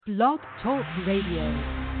Blog Talk Radio.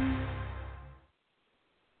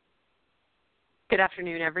 Good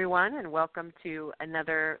afternoon, everyone, and welcome to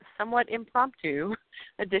another somewhat impromptu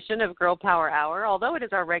edition of Girl Power Hour. Although it is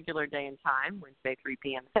our regular day and time, Wednesday, 3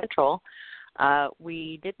 p.m. Central,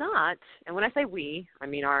 we did not, and when I say we, I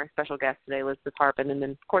mean our special guest today, Elizabeth Harbin, and then,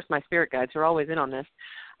 of course, my spirit guides who are always in on this,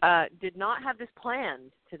 did not have this planned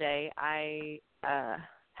today. I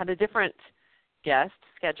had a different guest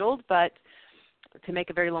scheduled, but to make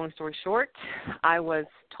a very long story short, I was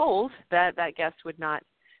told that that guest would not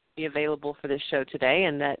be available for this show today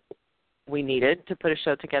and that we needed to put a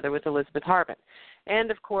show together with Elizabeth Harbin.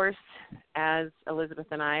 And, of course, as Elizabeth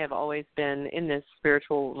and I have always been in this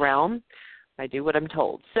spiritual realm, I do what I'm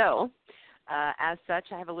told. So, as such,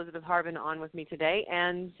 I have Elizabeth Harbin on with me today,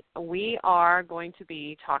 and we are going to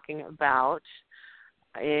be talking about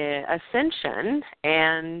ascension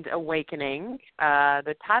and awakening.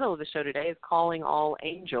 The title of the show today is Calling All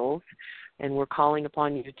Angels, and we're calling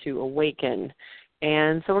upon you to awaken.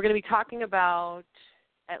 And so we're going to be talking about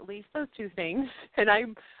at least those two things, and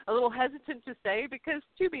I'm a little hesitant to say because,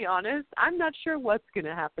 to be honest, I'm not sure what's going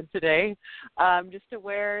to happen today. I'm just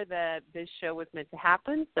aware that this show was meant to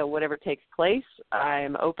happen, so whatever takes place,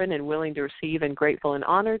 I'm open and willing to receive and grateful and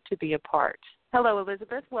honored to be a part. Hello,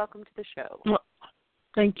 Elizabeth. Welcome to the show. Well,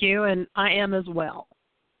 thank you, and I am as well.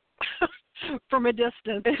 From a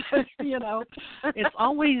distance, it's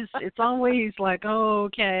always like, oh,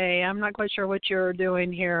 okay, I'm not quite sure what you're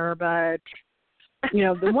doing here, but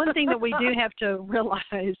the one thing that we do have to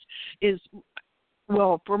realize is,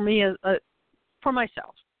 well, for me, for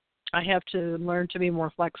myself, I have to learn to be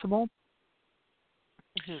more flexible,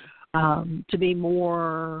 to be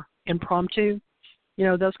more impromptu,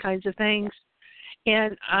 those kinds of things.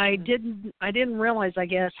 And I didn't realize, I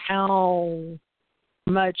guess, how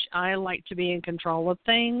much I like to be in control of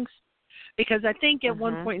things, because I think at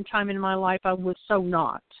one point in time in my life I was so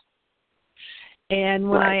not. And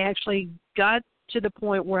when I actually got to the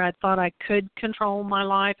point where I thought I could control my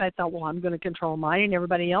life, I thought, well, I'm going to control mine and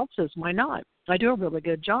everybody else's. Why not? I do a really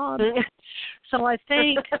good job. So I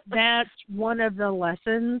think that's one of the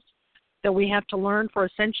lessons that we have to learn for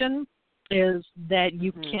ascension, is that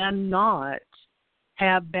you cannot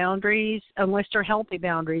have boundaries unless they're healthy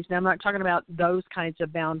boundaries. Now, I'm not talking about those kinds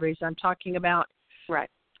of boundaries. I'm talking about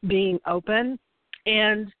being open.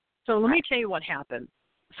 And so let me tell you what happened.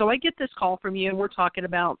 So I get this call from you, and we're talking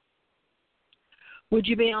about, would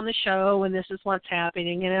you be on the show, and this is what's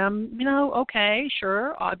happening. And I'm, okay,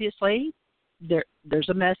 sure, obviously. There's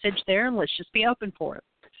a message there, and let's just be open for it.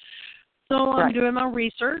 So I'm doing my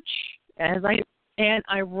research, and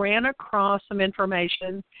I ran across some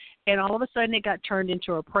information, and all of a sudden it got turned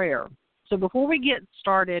into a prayer. So before we get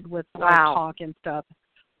started with our talk and stuff,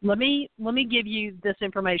 let me give you this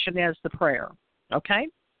information as the prayer, okay?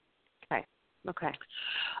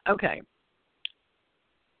 Okay.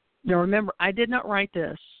 Now remember, I did not write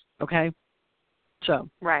this, okay? So.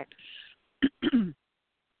 Right.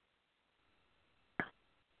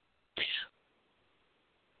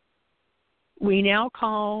 We now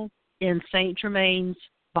call in Saint Germain's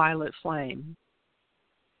violet flame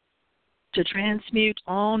to transmute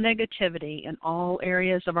all negativity in all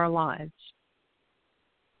areas of our lives.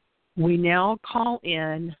 We now call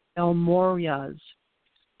in El Moria's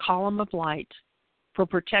column of light for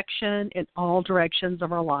protection in all directions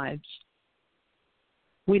of our lives.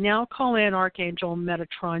 We now call in Archangel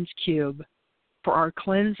Metatron's cube for our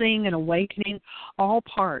cleansing and awakening all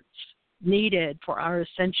parts needed for our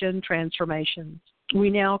ascension transformations. We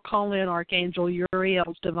now call in Archangel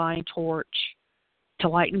Uriel's divine torch to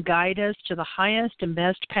light and guide us to the highest and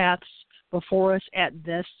best paths before us at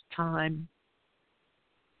this time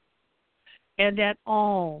and at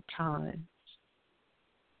all times.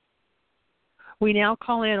 We now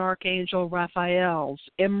call in Archangel Raphael's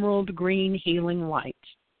emerald green healing light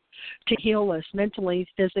to heal us mentally,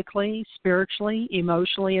 physically, spiritually,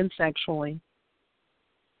 emotionally, and sexually.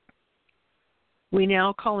 We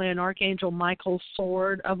now call in Archangel Michael's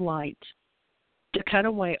sword of light to cut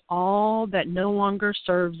away all that no longer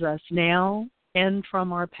serves us now and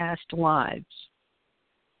from our past lives.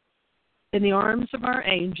 In the arms of our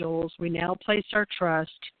angels, we now place our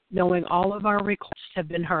trust, knowing all of our requests have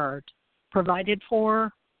been heard, provided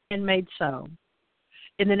for, and made so.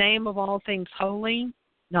 In the name of all things holy,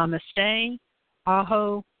 namaste,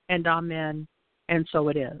 aho, and amen, and so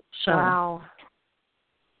it is. So, wow.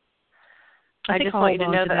 I just want you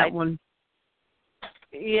to know that one.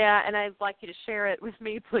 Yeah, and I'd like you to share it with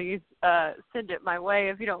me, please. Send it my way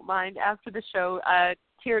if you don't mind. After the show, I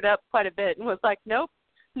teared up quite a bit and was like, nope,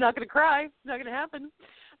 I'm not going to cry. It's not going to happen.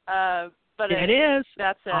 But it is.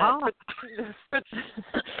 That's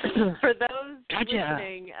for those Gotcha.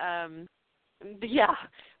 listening.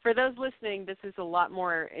 For those listening, this is a lot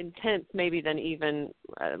more intense, maybe than even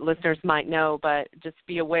listeners might know. But just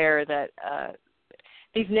be aware that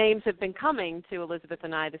these names have been coming to Elizabeth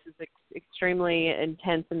and I. This is extremely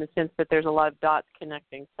intense in the sense that there's a lot of dots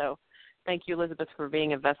connecting. So, thank you, Elizabeth, for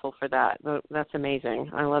being a vessel for that. That's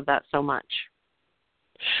amazing. I love that so much.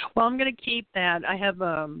 Well, I'm going to keep that. I have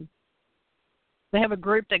they have a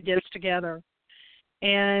group that gets together,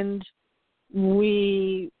 and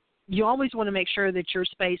you always want to make sure that your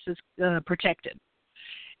space is protected.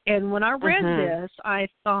 And when I read this, I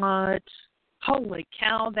thought, holy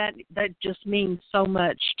cow, that just means so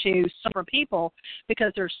much to some people,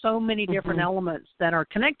 because there's so many different elements that are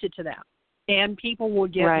connected to that. And people will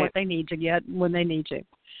get what they need to get when they need to.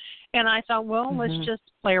 And I thought, well, let's just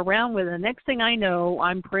play around with it. The next thing I know,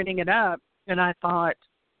 I'm printing it up, and I thought,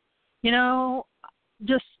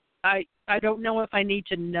 I don't know if I need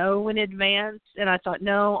to know in advance. And I thought,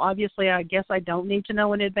 no, obviously, I guess I don't need to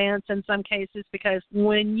know in advance in some cases, because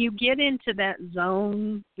when you get into that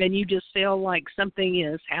zone and you just feel like something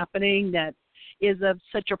is happening that is of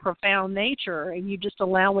such a profound nature, and you just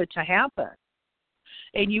allow it to happen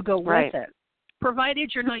and you go with it,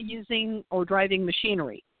 provided you're not using or driving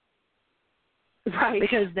machinery. Right.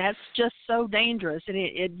 Because that's just so dangerous, and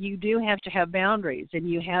you do have to have boundaries, and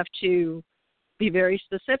you have to be very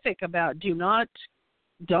specific about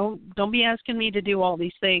don't be asking me to do all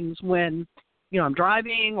these things when I'm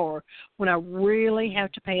driving or when I really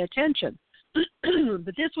have to pay attention.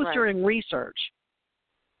 But this was during research,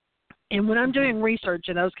 and when I'm doing research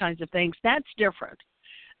and those kinds of things, that's different.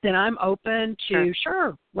 Then I'm open to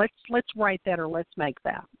sure, let's write that or let's make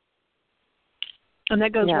that. And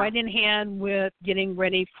that goes right in hand with getting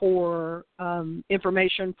ready for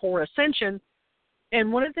information for Ascension.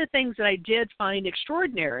 And one of the things that I did find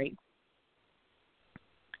extraordinary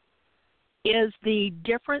is the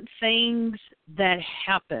different things that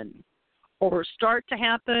happen or start to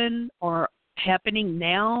happen or happening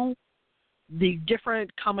now, the different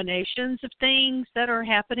combinations of things that are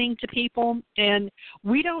happening to people. And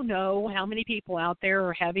we don't know how many people out there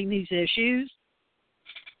are having these issues.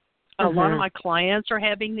 A lot of my clients are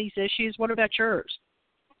having these issues. What about yours?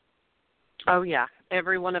 Oh, yeah,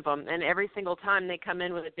 every one of them. And every single time they come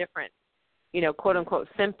in with a different, quote-unquote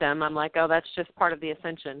symptom, I'm like, oh, that's just part of the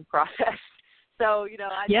ascension process. So,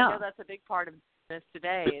 I know that's a big part of this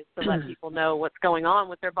today is to let people know what's going on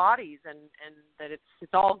with their bodies and that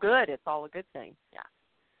it's all good. It's all a good thing. Yeah.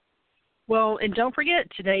 Well, and don't forget,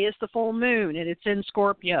 today is the full moon, and it's in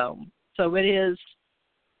Scorpio. So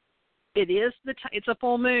it's a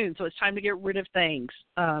full moon, so it's time to get rid of things.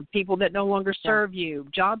 People that no longer serve you,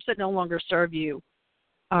 jobs that no longer serve you,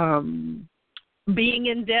 being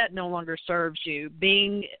in debt no longer serves you,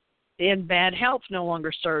 being in bad health no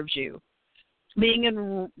longer serves you, being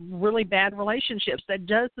in really bad relationships that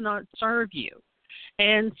does not serve you.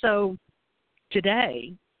 And so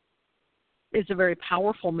today is a very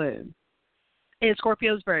powerful moon. And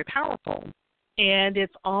Scorpio is very powerful. And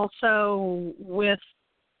it's also with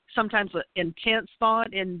sometimes an intense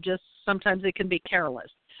thought, and just sometimes it can be careless.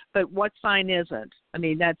 But what sign isn't? I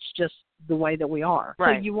mean, that's just the way that we are.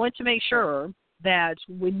 Right. So you want to make sure that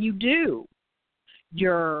when you do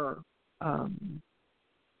your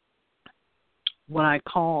what I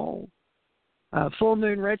call full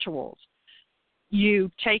moon rituals,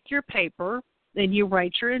 you take your paper and you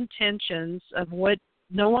write your intentions of what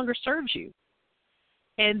no longer serves you.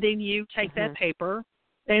 And then you take that paper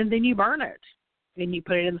and then you burn it. And you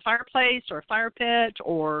put it in the fireplace or a fire pit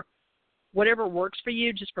or whatever works for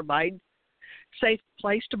you. Just provide a safe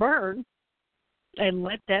place to burn and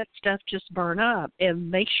let that stuff just burn up.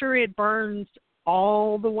 And make sure it burns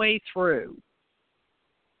all the way through.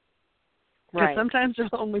 Because sometimes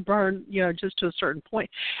it'll only burn, just to a certain point.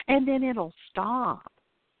 And then it'll stop.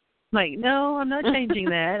 Like, no, I'm not changing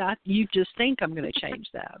that. You just think I'm going to change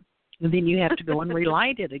that. And then you have to go and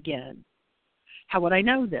relight it again. How would I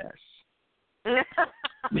know this?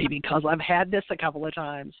 Maybe because I've had this a couple of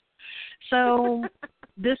times. So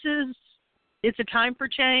it's a time for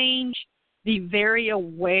change. Be very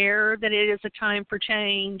aware that it is a time for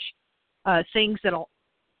change. Things that'll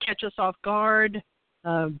catch us off guard,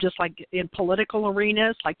 just like in political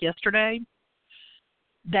arenas, like yesterday,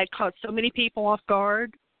 that caught so many people off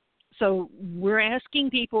guard. So we're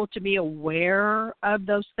asking people to be aware of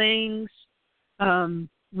those things.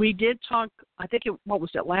 We did talk, I think,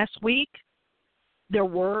 last week? There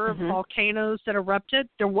were volcanoes that erupted.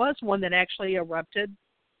 There was one that actually erupted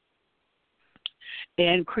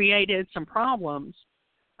and created some problems.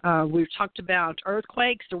 We've talked about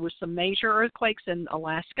earthquakes. There were some major earthquakes in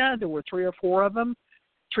Alaska. There were 3 or 4 of them,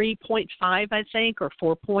 3.5, I think, or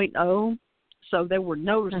 4.0. So they were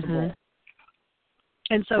noticeable. Mm-hmm.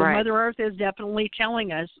 And so Right. Mother Earth is definitely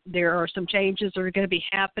telling us there are some changes that are going to be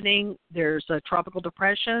happening. There's a tropical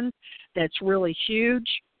depression that's really huge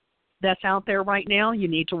that's out there right now. You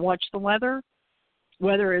need to watch the weather.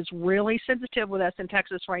 Weather is really sensitive with us in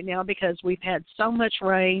Texas right now because we've had so much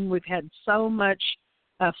rain. We've had so much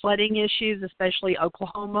flooding issues, especially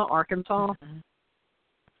Oklahoma, Arkansas. Mm-hmm.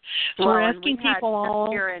 So we're asking people all.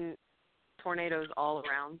 Here in tornadoes all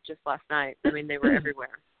around just last night. I mean, they were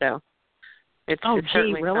everywhere. So it's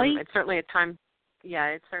certainly really? It's certainly a time. Yeah,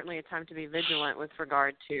 it's certainly a time to be vigilant with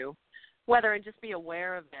regard to weather and just be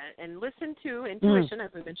aware of it and listen to intuition,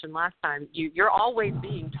 as we mentioned last time. You're always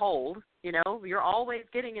being told. You know, you're always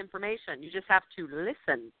getting information. You just have to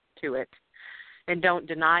listen to it. And don't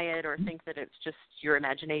deny it or think that it's just your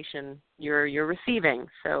imagination you're receiving.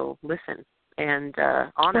 So listen and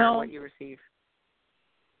honor what you receive.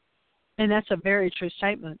 And that's a very true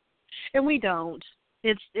statement. And we don't.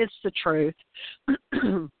 It's the truth.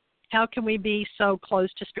 How can we be so close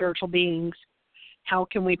to spiritual beings? How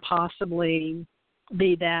can we possibly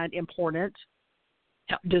be that important,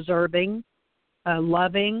 deserving,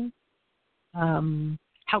 loving?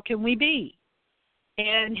 How can we be?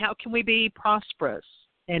 And how can we be prosperous?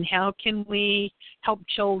 And how can we help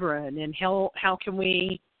children? And how can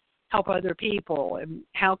we help other people? And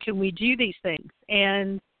how can we do these things?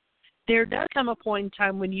 And there does come a point in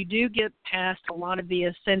time when you do get past a lot of the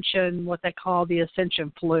ascension, what they call the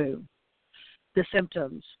ascension flu, the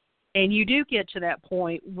symptoms. And you do get to that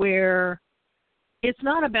point where it's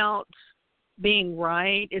not about being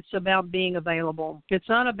right. It's about being available. It's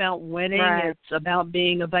not about winning. Right. It's about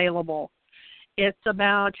being available. It's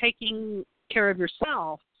about taking care of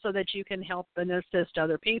yourself so that you can help and assist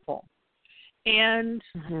other people. And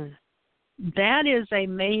that is a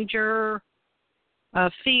major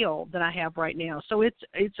field that I have right now. So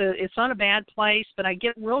it's not a bad place, but I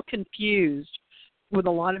get real confused with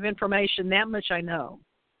a lot of information. That much I know.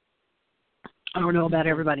 I don't know about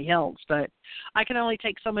everybody else, but I can only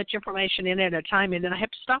take so much information in at a time, and then I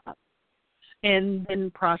have to stop and then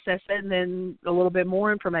process it, and then a little bit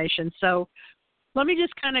more information. So let me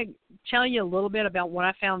just kind of tell you a little bit about what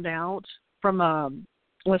I found out from a,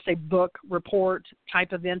 let's say, book report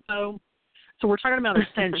type of info. So we're talking about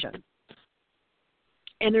ascension.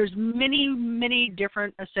 And there's many, many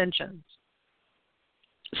different ascensions.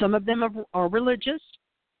 Some of them are religious,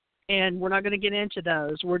 and we're not going to get into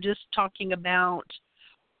those. We're just talking about,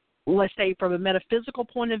 let's say, from a metaphysical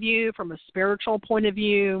point of view, from a spiritual point of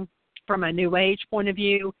view, from a New Age point of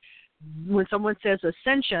view. When someone says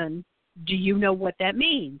ascension, do you know what that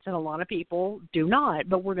means? And a lot of people do not,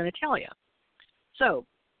 but we're going to tell you. So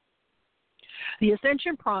the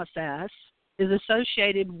ascension process is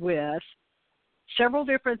associated with several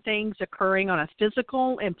different things occurring on a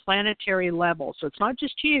physical and planetary level. So it's not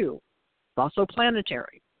just you, it's also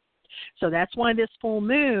planetary. So that's why this full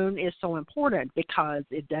moon is so important, because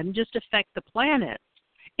it doesn't just affect the planets.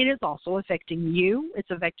 It is also affecting you.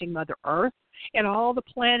 It's affecting Mother Earth and all the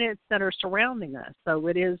planets that are surrounding us. So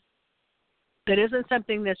it isn't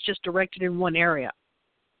something that's just directed in one area.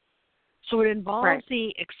 So it involves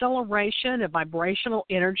the acceleration of vibrational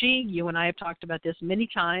energy. You and I have talked about this many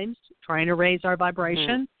times, trying to raise our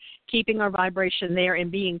vibration, keeping our vibration there, and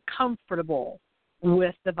being comfortable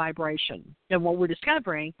with the vibration. And what we're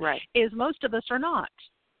discovering is most of us are not.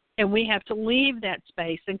 And we have to leave that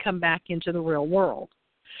space and come back into the real world.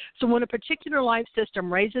 So when a particular life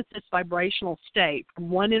system raises its vibrational state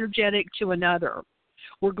from one energetic to another,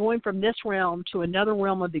 we're going from this realm to another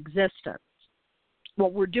realm of existence.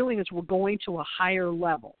 What we're doing is we're going to a higher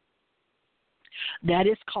level. That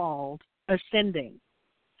is called ascending.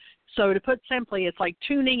 So to put simply, it's like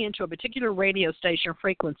tuning into a particular radio station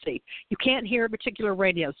frequency. You can't hear a particular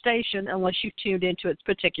radio station unless you tuned into its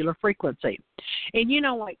particular frequency. And you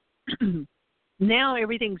know, like now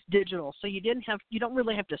everything's digital, so you don't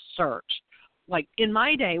really have to search. Like in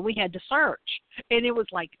my day, we had to search, and it was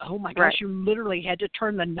like, oh my gosh, you literally had to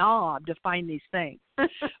turn the knob to find these things.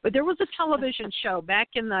 But there was a television show back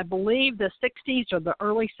in, I believe, the 60s or the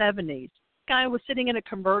early 70s. Guy was sitting in a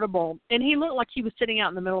convertible, and he looked like he was sitting out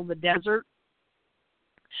in the middle of the desert.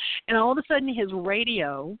 And all of a sudden, his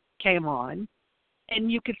radio came on,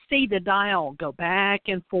 and you could see the dial go back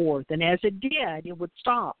and forth. And as it did, it would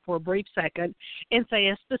stop for a brief second and say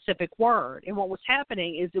a specific word. And what was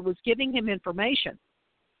happening is it was giving him information.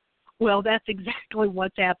 Well, that's exactly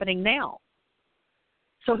what's happening now.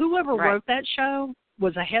 So whoever wrote that show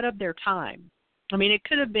was ahead of their time. I mean, it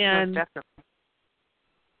could have been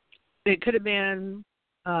It could have been,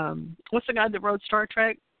 what's the guy that wrote Star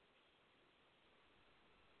Trek?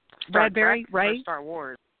 Bradbury, Ray? Star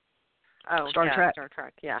Wars. Oh, Star Trek. Star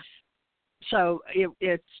Trek, yeah. So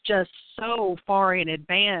it's just so far in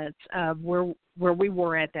advance of where we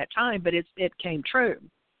were at that time, but it came true.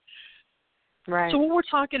 Right. So what we're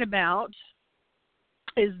talking about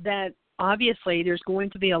is that obviously there's going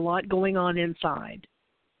to be a lot going on inside.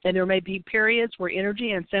 And there may be periods where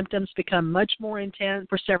energy and symptoms become much more intense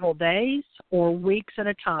for several days or weeks at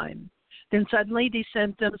a time. Then suddenly these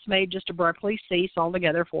symptoms may just abruptly cease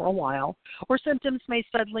altogether for a while, or symptoms may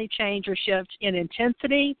suddenly change or shift in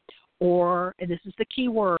intensity or, and this is the key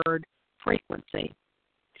word, frequency.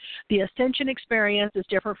 The ascension experience is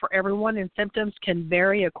different for everyone, and symptoms can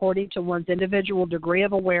vary according to one's individual degree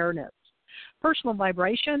of awareness, personal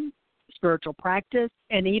vibration, spiritual practice,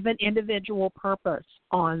 and even individual purpose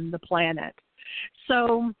on the planet.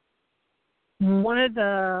 So one of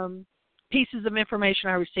the pieces of information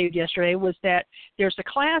I received yesterday was that there's a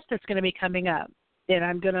class that's going to be coming up, and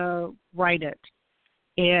I'm going to write it.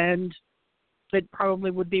 And it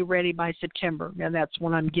probably would be ready by September, and that's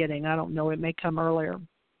what I'm getting. I don't know. It may come earlier.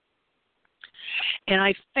 And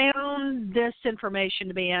I found this information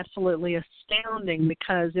to be absolutely astounding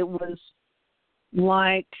because it was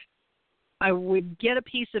like I would get a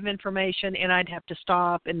piece of information and I'd have to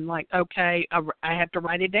stop and like, okay, I have to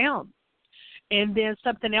write it down. And then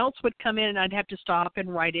something else would come in and I'd have to stop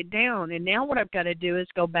and write it down. And now what I've got to do is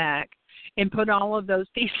go back and put all of those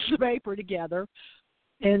pieces of paper together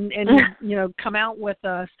and you know, come out with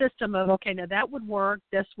a system of, okay, now that would work.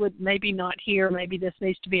 This would maybe not here. Maybe this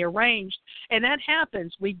needs to be arranged. And that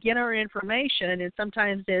happens. We get our information, and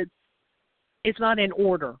sometimes it's not in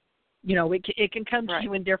order. You know, it can come to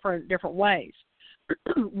you in different ways.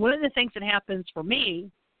 One of the things that happens for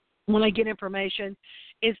me when I get information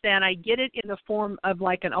is that I get it in the form of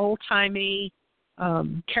like an old-timey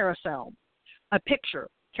carousel, a picture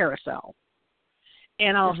carousel.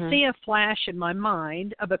 And I'll see a flash in my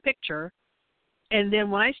mind of a picture, and then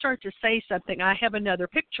when I start to say something, I have another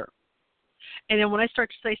picture. And then when I start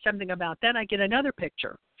to say something about that, I get another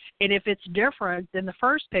picture. And if it's different than the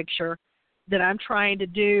first picture, then I'm trying to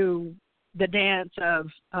do the dance of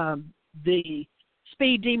the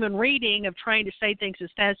speed demon reading of trying to say things as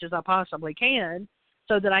fast as I possibly can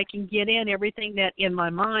so that I can get in everything that in my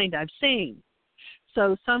mind I've seen.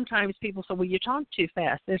 So sometimes people say, well, you talk too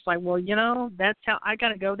fast. It's like, well, you know, that's how I got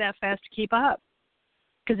to go that fast to keep up.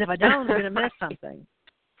 Because if I don't, I'm going to miss something.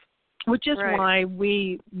 Which is why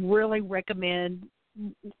we really recommend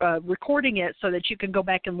recording it so that you can go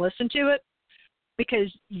back and listen to it. Because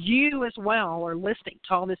you as well are listening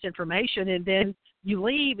to all this information, and then you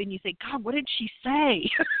leave and you think, God, what did she say?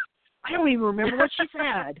 I don't even remember what she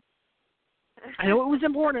said. I know it was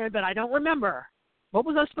important, but I don't remember. What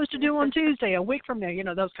was I supposed to do on Tuesday, a week from now? You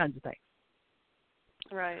know, those kinds of things.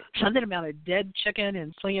 Right. Something about a dead chicken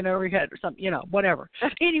and slinging over your head or something, you know, whatever.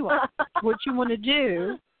 Anyway, what you want to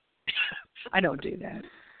do, I don't do that.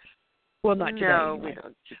 Well, not today. No, anyway. we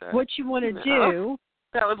don't do that. What you want to do.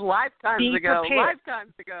 That was lifetimes ago. Prepared.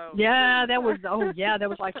 Lifetimes ago. Yeah, that was, that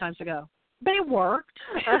was lifetimes ago. But it worked.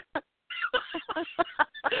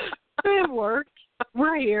 It worked.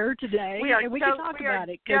 We're here today, and we can talk about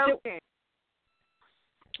it.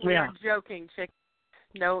 We are joking, chickens.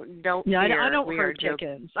 No, don't fear. I don't hurt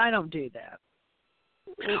chickens. I don't do that.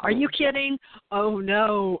 Are you kidding? Oh,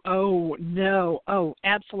 no. Oh, no. Oh,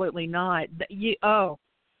 absolutely not.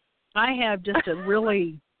 I have just a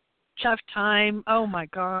really tough time. Oh, my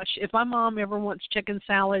gosh. If my mom ever wants chicken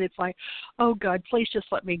salad, it's like, oh, God, please just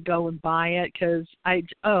let me go and buy it because I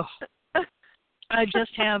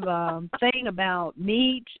just have a thing about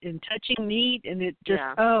meat and touching meat, and it just,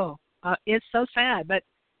 it's so sad. But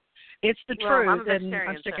it's the truth, and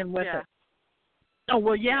I'm sticking with it. Oh,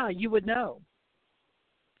 well, yeah, you would know.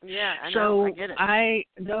 Yeah, I know. I get it. I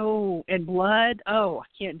know, and blood, I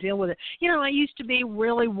can't deal with it. You know, I used to be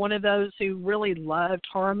really one of those who really loved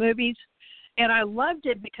horror movies, and I loved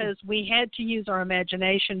it because we had to use our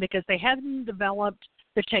imagination because they hadn't developed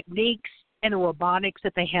the techniques and the robotics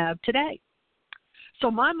that they have today. So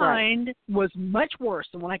my mind was much worse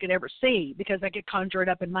than what I could ever see because I could conjure it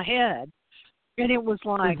up in my head. And it was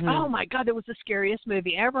like, oh, my God, that was the scariest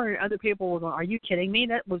movie ever. And other people were going, are you kidding me?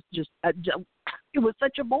 That was just, it was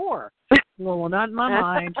such a bore. Well, not in my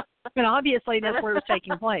mind. And obviously that's where it was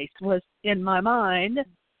taking place, was in my mind.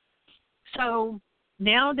 So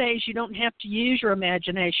nowadays you don't have to use your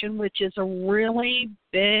imagination, which is a really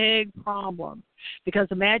big problem. Because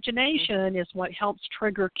imagination is what helps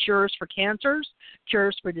trigger cures for cancers,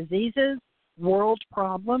 cures for diseases, world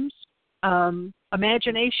problems,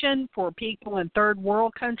 imagination for people in third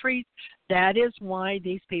world countries. That is why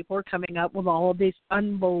these people are coming up with all of these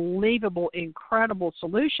unbelievable, incredible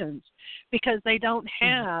solutions, because they don't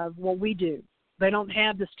have what we do. They don't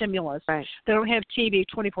have the stimulus. Right. They don't have TV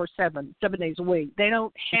 24/7, 7 days a week. They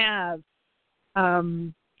don't have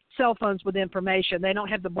cell phones with information. They don't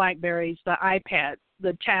have the BlackBerries, the iPads,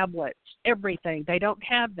 the tablets, everything. They don't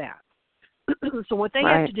have that. So what they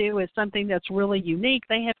have to do is something that's really unique.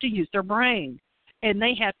 They have to use their brain, and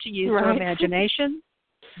they have to use their imagination,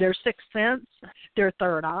 their sixth sense, their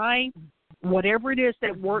third eye, whatever it is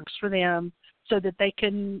that works for them so that they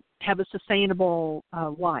can have a sustainable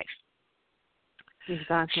life.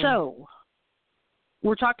 Exactly. So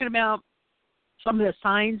we're talking about some of the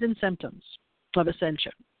signs and symptoms of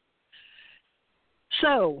ascension.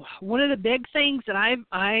 So one of the big things that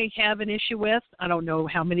I have an issue with, I don't know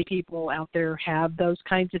how many people out there have those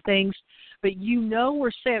kinds of things, but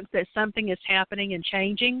or sense that something is happening and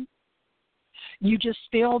changing. You just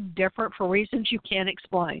feel different for reasons you can't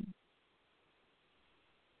explain.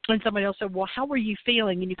 And somebody else said, well, how are you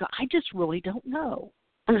feeling? And you go, I just really don't know.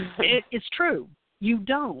 It's true. You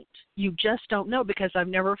don't. You just don't know, because I've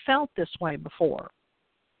never felt this way before.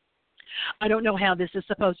 I don't know how this is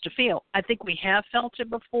supposed to feel. I think we have felt it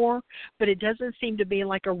before, but it doesn't seem to be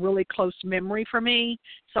like a really close memory for me,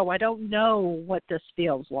 so I don't know what this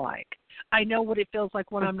feels like. I know what it feels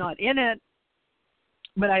like when I'm not in it,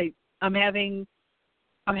 but I'm having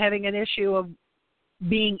an issue of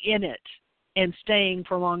being in it and staying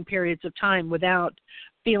for long periods of time without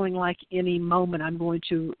feeling like any moment I'm going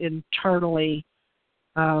to internally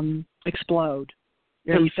explode.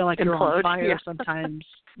 You know, you feel like you're on fire sometimes.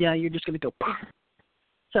 Yeah, you're just going to go.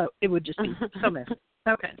 So it would just be so messy.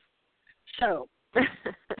 Okay. So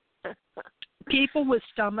people with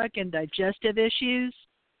stomach and digestive issues,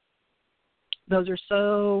 those are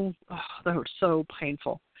so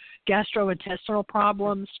painful. Gastrointestinal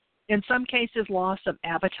problems, in some cases loss of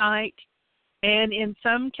appetite, and in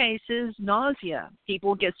some cases nausea.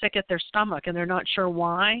 People get sick at their stomach and they're not sure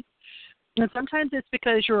why. And sometimes it's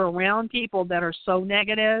because you're around people that are so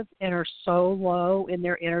negative and are so low in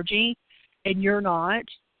their energy, and you're not,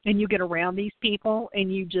 and you get around these people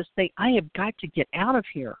and you just think, I have got to get out of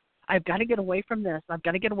here. I've got to get away from this. I've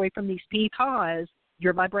got to get away from these people, because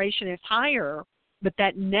your vibration is higher, but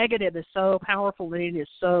that negative is so powerful and it is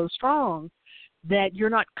so strong that you're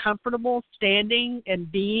not comfortable standing and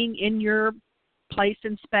being in your place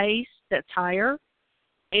in space that's higher.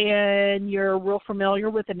 And you're real familiar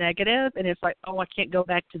with the negative, and it's like, oh, I can't go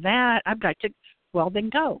back to that. I've got to, well, then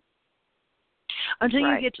go. Until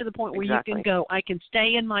you get to the point where you can go, I can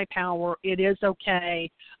stay in my power. It is okay.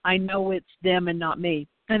 I know it's them and not me.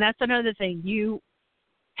 And that's another thing. You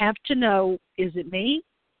have to know, is it me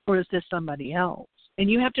or is this somebody else? And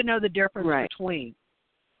you have to know the difference between.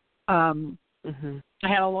 I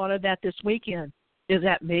had a lot of that this weekend. Is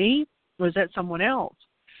that me or is that someone else?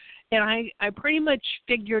 And I pretty much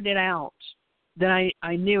figured it out, that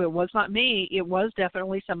I knew it was not me. It was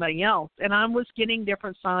definitely somebody else. And I was getting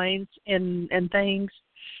different signs and things.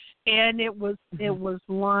 And it was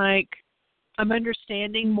like I'm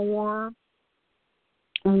understanding more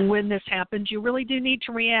when this happens. You really do need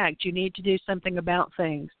to react. You need to do something about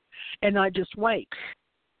things and not just wait.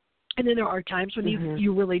 And then there are times when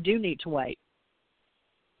you really do need to wait.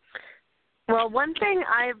 Well, one thing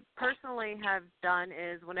I personally have done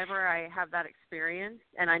is whenever I have that experience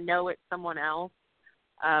and I know it's someone else,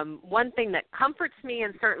 one thing that comforts me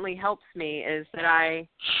and certainly helps me is that I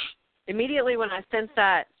immediately, when I sense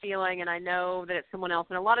that feeling and I know that it's someone else,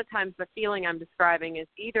 and a lot of times the feeling I'm describing is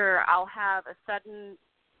either I'll have a sudden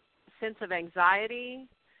sense of anxiety,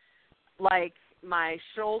 like my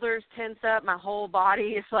shoulders tense up, my whole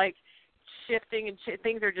body is like shifting, and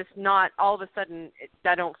things are just not, all of a sudden,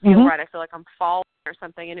 I don't feel right. I feel like I'm falling or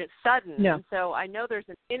something, and it's sudden. Yeah. And so I know there's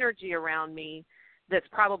an energy around me that's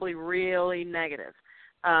probably really negative.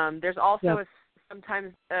 There's also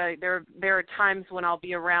sometimes there are times when I'll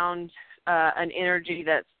be around an energy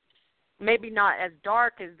that's maybe not as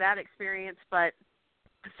dark as that experience, but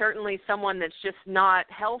certainly someone that's just not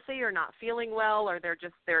healthy or not feeling well, or their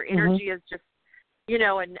energy is just,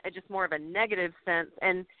 just more of a negative sense.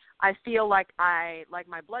 And I feel like my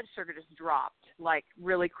blood sugar just dropped, like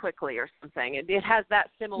really quickly or something. It has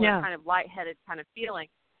that similar kind of lightheaded kind of feeling.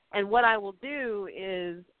 And what I will do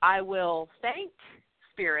is I will thank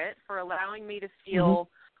Spirit for allowing me to feel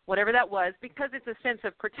whatever that was, because it's a sense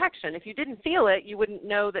of protection. If you didn't feel it, you wouldn't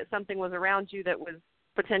know that something was around you that was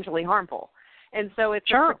potentially harmful. And so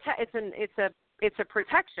it's a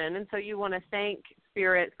protection. And so you want to thank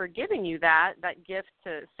Spirit for giving you that gift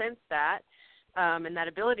to sense that. and that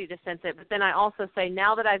ability to sense it. But then I also say,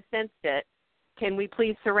 now that I've sensed it, can we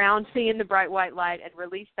please surround me in the bright white light and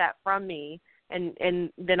release that from me, and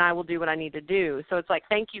then I will do what I need to do. So it's like,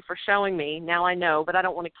 thank you for showing me. Now I know, but I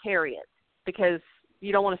don't want to carry it, because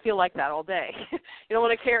you don't want to feel like that all day. You don't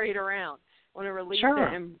want to carry it around. You want to release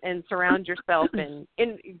it and surround yourself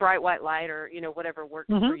in bright white light, or, whatever works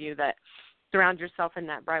for you, that surround yourself in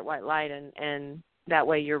that bright white light, and that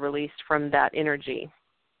way you're released from that energy.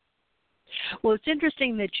 Well, it's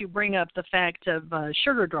interesting that you bring up the fact of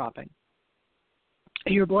sugar dropping.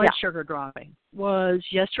 Your blood sugar dropping was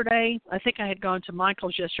yesterday. I think I had gone to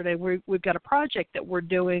Michael's yesterday. We've got a project that we're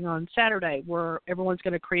doing on Saturday where everyone's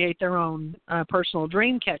going to create their own personal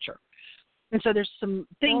dream catcher. And so there's some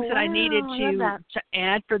things that I needed to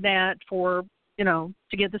add for that,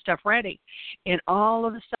 to get the stuff ready. And all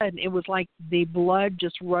of a sudden, it was like the blood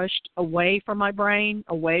just rushed away from my brain,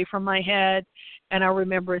 away from my head. And I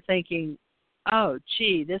remember thinking, oh,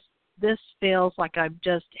 gee, this feels like I've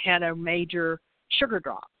just had a major sugar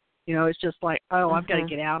drop. It's just like, oh, I've got to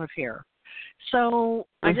get out of here. So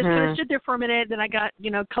I just kind of stood there for a minute. Then I got,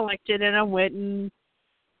 collected, and I went and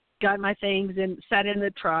got my things and sat in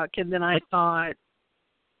the truck. And then I thought,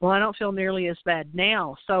 well, I don't feel nearly as bad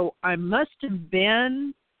now. So I must have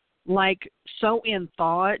been like so in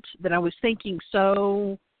thought that I was thinking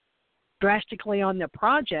so drastically on the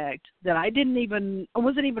project that I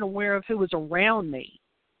wasn't even aware of who was around me.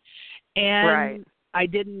 And I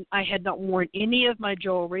had not worn any of my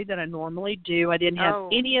jewelry that I normally do. I didn't have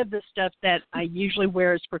any of the stuff that I usually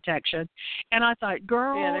wear as protection. And I thought,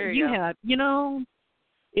 girl, you have,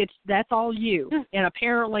 that's all you. And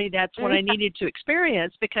apparently that's what I needed to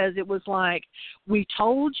experience, because it was like, we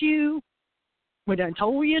told you, we done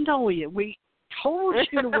told you and told you. We told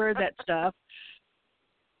you to wear that stuff.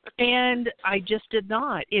 And I just did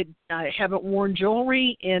not. I haven't worn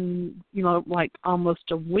jewelry in, like almost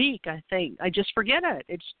a week, I think. I just forget it.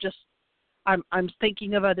 It's just, I'm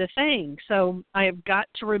thinking of other things. So I have got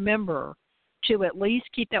to remember to at least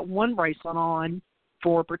keep that one bracelet on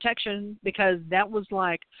for protection, because that was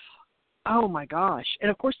like, oh my gosh. And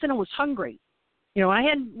of course, then I was hungry. I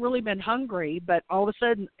hadn't really been hungry, but all of a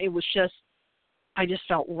sudden it was just, I just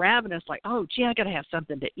felt ravenous, like, oh, gee, I got to have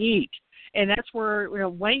something to eat. And that's where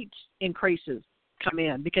weight increases come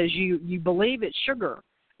in, because you believe it's sugar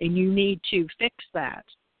and you need to fix that.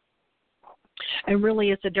 And really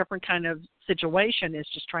it's a different kind of situation.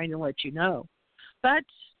 It's just trying to let you know. But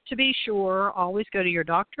to be sure, always go to your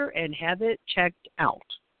doctor and have it checked out.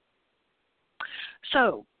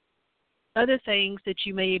 So, other things that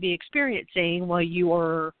you may be experiencing while you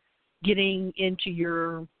are getting into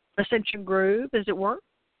your ascension groove, as it were.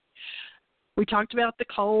 We talked about the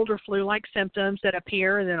cold or flu-like symptoms that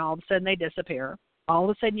appear and then all of a sudden they disappear. All of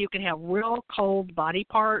a sudden you can have real cold body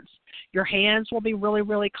parts. Your hands will be really,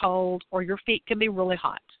 really cold, or your feet can be really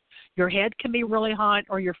hot. Your head can be really hot,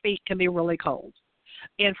 or your feet can be really cold.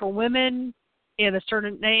 And for women in a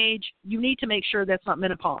certain age, you need to make sure that's not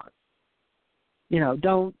menopause.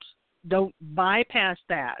 Don't bypass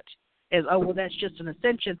that as, oh, well, that's just an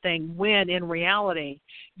ascension thing, when in reality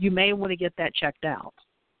you may want to get that checked out.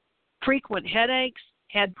 Frequent headaches,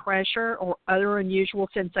 head pressure, or other unusual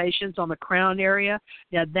sensations on the crown area.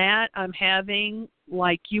 Now that I'm having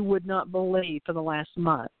like you would not believe for the last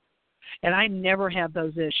month. And I never have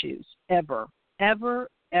those issues, ever, ever,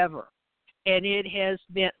 ever. And it has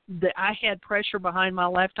been, I had pressure behind my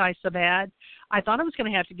left eye so bad, I thought I was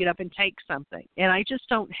going to have to get up and take something. And I just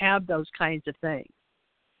don't have those kinds of things.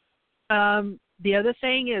 The other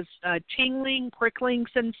thing is tingling, prickling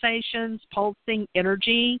sensations, pulsing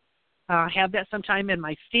energy. I have that sometime in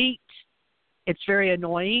my feet. It's very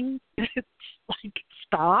annoying. It's like,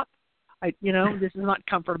 stop. This is not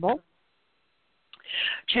comfortable.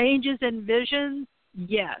 Changes in vision,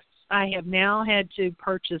 yes. I have now had to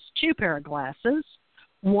purchase 2 pair of glasses.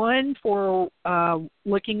 One for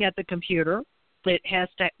looking at the computer.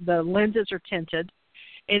 The lenses are tinted.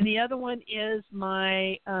 And the other one is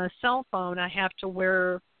my cell phone. I have to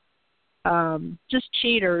wear just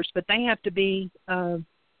cheaters, but they have to be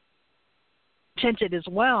tinted as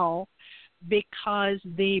well, because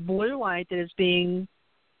the blue light that is being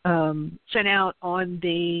sent out on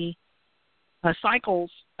the cycles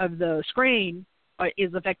of the screen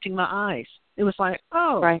is affecting my eyes. It was like,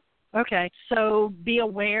 oh, right. Okay. So be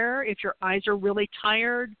aware if your eyes are really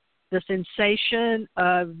tired, the sensation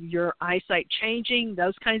of your eyesight changing,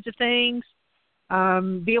 those kinds of things.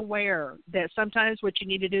 Be aware that sometimes what you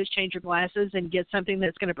need to do is change your glasses and get something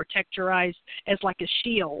that's going to protect your eyes as like a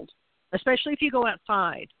shield, especially if you go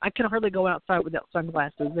outside. I can hardly go outside without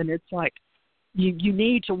sunglasses, and it's like, You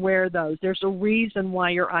need to wear those. There's a reason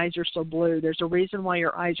why your eyes are so blue. There's a reason why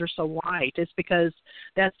your eyes are so white. It's because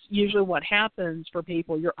that's usually what happens for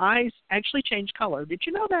people. Your eyes actually change color. Did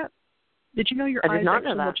you know that? Did you know your eyes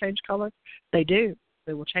actually will change color? They do.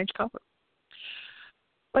 They will change color.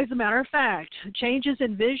 As a matter of fact, changes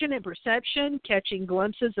in vision and perception, catching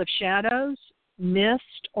glimpses of shadows,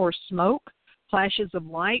 mist or smoke, flashes of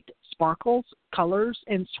light, sparkles, colors,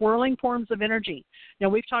 and swirling forms of energy. Now,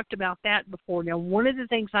 we've talked about that before. Now, one of the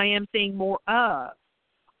things I am seeing more of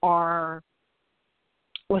are,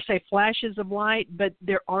 let's say, flashes of light, but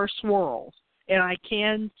there are swirls. And I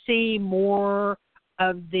can see more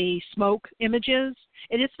of the smoke images.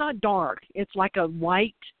 And it's not dark. It's like a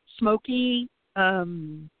white, smoky,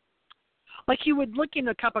 like you would look in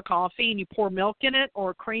a cup of coffee and you pour milk in it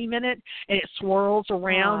or cream in it and it swirls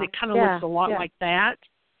around. It kind of looks a lot like that.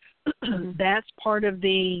 That's part of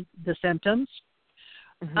the symptoms.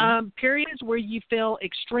 Periods where you feel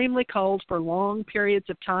extremely cold for long periods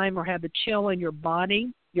of time or have a chill in your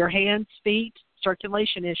body, your hands, feet,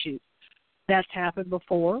 circulation issues. That's happened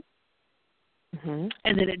before. And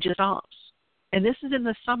then it just stops. And this is in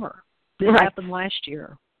the summer. This happened last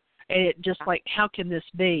year. And it just like, how can this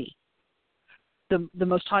be? The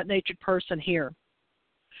most hot-natured person here.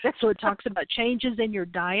 So it talks about changes in your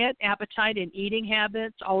diet, appetite, and eating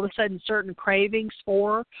habits, all of a sudden certain cravings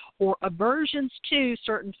for or aversions to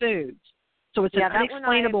certain foods. So it's an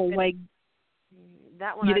unexplainable way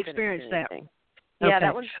you'd experience that. Yeah,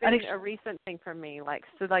 that one's been a recent thing for me. Like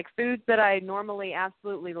foods that I normally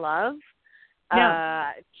absolutely love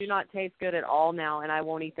do not taste good at all now, and I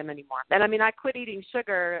won't eat them anymore. And I mean, I quit eating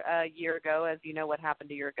sugar a year ago, as you know what happened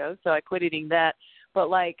a year ago, so I quit eating that. But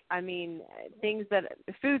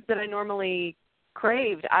foods that I normally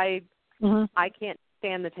craved, I can't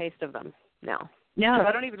stand the taste of them now. No, so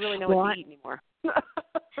I don't even really know what to eat anymore.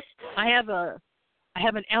 I have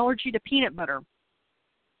an allergy to peanut butter.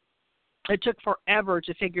 It took forever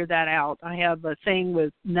to figure that out. I have a thing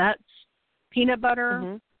with nuts, peanut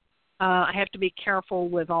butter. I have to be careful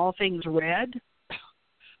with all things red,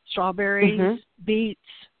 strawberries, beets,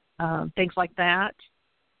 things like that,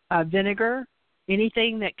 vinegar,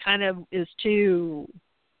 anything that kind of is too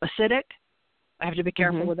acidic. I have to be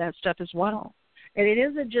careful with that stuff as well. And it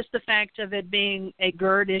isn't just the fact of it being a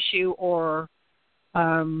GERD issue or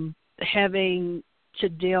having to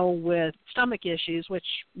deal with stomach issues, which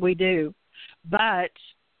we do, but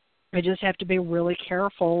I just have to be really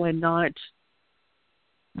careful and not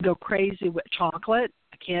go crazy with chocolate.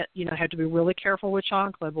 I can't, have to be really careful with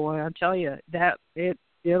chocolate, boy. I tell you, that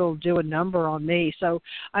it'll do a number on me. So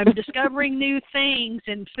I'm discovering new things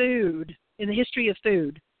in food, in the history of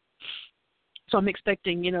food. So I'm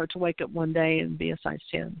expecting, to wake up one day and be a size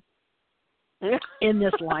 10 in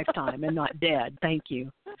this lifetime and not dead. Thank you.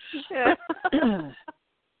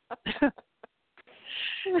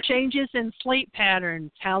 Changes in sleep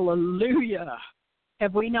patterns. Hallelujah.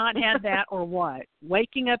 Have we not had that or what?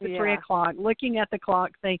 Waking up at 3 o'clock, looking at the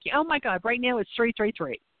clock, thinking, oh, my God, right now it's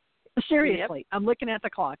 3:33. Seriously, I'm looking at the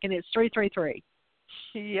clock, and it's 3:33.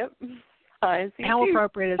 Yep. How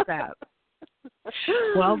appropriate is that?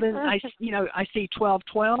 Well, then I see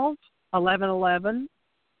 12:12, 11:11.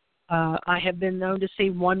 I have been known to see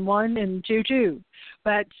 1:1 and 2:2.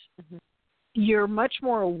 But you're much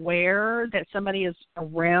more aware that somebody is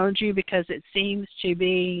around you because it seems to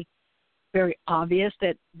be very obvious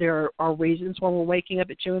that there are reasons why we're waking up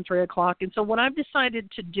at 2 and 3 o'clock. And so what I've decided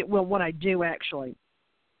to do, what I do actually,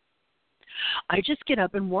 I just get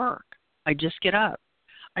up and work. I just get up.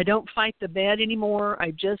 I don't fight the bed anymore.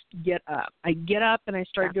 I just get up. I get up and I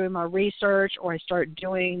start doing my research, or I start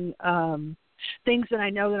doing things that I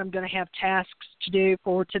know that I'm going to have tasks to do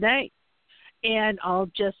for today. And I'll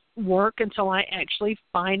just work until I actually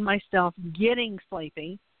find myself getting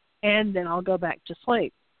sleepy, and then I'll go back to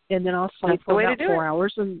sleep. And then I'll sleep for about 4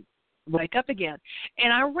 hours and wake up again.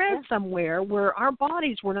 And I read somewhere where our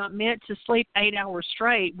bodies were not meant to sleep 8 hours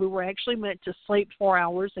straight. We were actually meant to sleep 4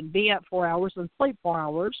 hours and be up 4 hours and sleep 4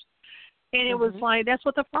 hours. And it was like, that's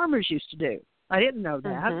what the farmers used to do. I didn't know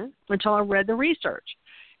that until I read the research.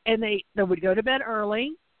 And they would go to bed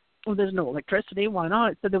early. Well, there's no electricity. Why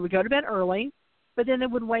not? So they would go to bed early, but then they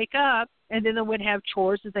would wake up, and then they would have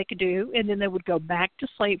chores that they could do, and then they would go back to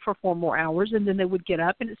sleep for 4 more hours, and then they would get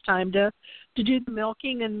up, and it's time to do the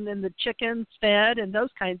milking and the chickens fed and those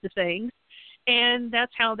kinds of things. And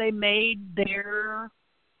that's how they made their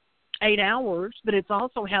 8 hours, but it's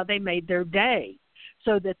also how they made their day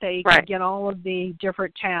so that they could get all of the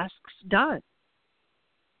different tasks done.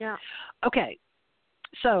 Yeah. Okay.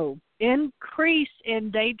 So increase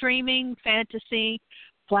in daydreaming, fantasy,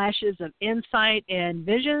 flashes of insight and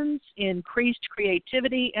visions, increased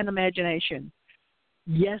creativity and imagination.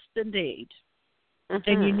 Yes, indeed.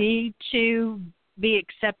 And you need to be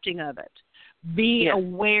accepting of it. Be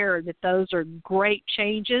aware that those are great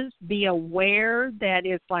changes. Be aware that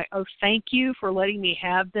it's like, oh, thank you for letting me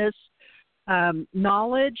have this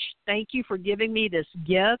knowledge. Thank you for giving me this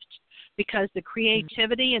gift, because the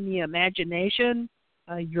creativity and the imagination,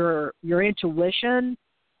 your intuition,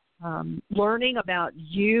 learning about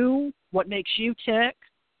you, what makes you tick,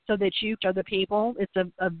 so that you to other people, it's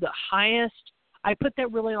of the highest. I put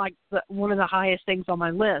that really like one of the highest things on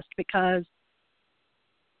my list, because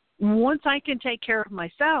once I can take care of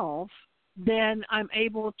myself, then I'm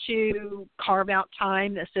able to carve out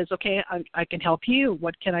time that says, okay, I can help you.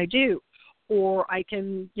 What can I do? Or I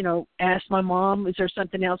can, ask my mom, is there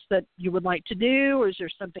something else that you would like to do? Or is there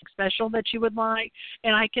something special that you would like?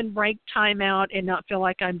 And I can break time out and not feel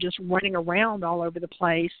like I'm just running around all over the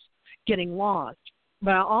place getting lost.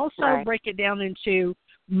 But I also break it down into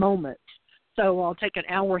moments. So I'll take an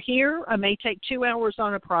hour here. I may take 2 hours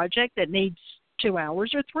on a project that needs 2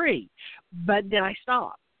 hours or 3, but then I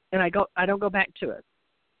stop and I don't go back to it.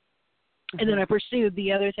 And then I pursue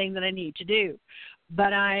the other thing that I need to do.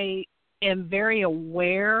 But I am very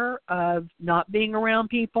aware of not being around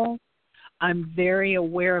people. I'm very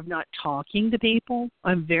aware of not talking to people.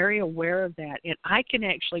 I'm very aware of that. And I can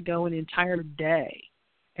actually go an entire day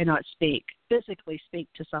and not physically speak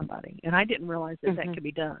to somebody. And I didn't realize that that could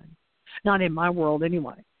be done. Not in my world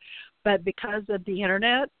anyway. But because of the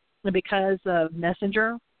internet, and because of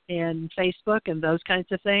Messenger and Facebook and those kinds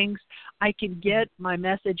of things, I can get my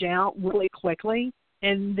message out really quickly,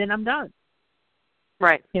 and then I'm done.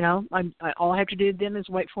 Right. All I have to do then is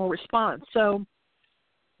wait for a response. So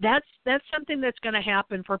that's something that's going to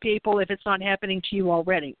happen for people if it's not happening to you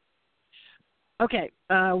already. Okay,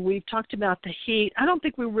 we've talked about the heat. I don't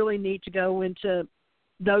think we really need to go into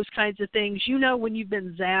those kinds of things. When you've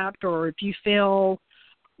been zapped, or if you feel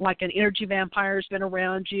like an energy vampire's been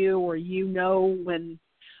around you, or when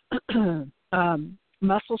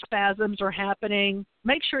muscle spasms are happening,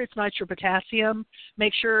 make sure it's not your potassium.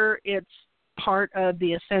 Make sure it's part of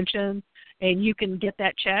the ascension, and you can get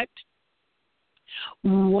that checked.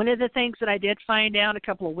 One of the things that I did find out a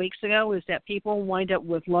couple of weeks ago is that people wind up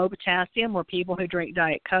with low potassium, or people who drink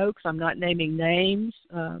Diet Cokes. I'm not naming names,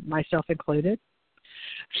 myself included.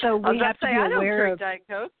 So we have to be aware of. I don't drink Diet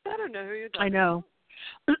Coke. I don't know who you're talking about. I know.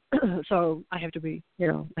 So I have to be,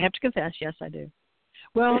 I have to confess, yes, I do.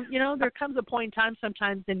 Well, there comes a point in time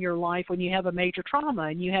sometimes in your life when you have a major trauma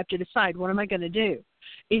and you have to decide, what am I going to do?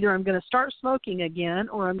 Either I'm going to start smoking again,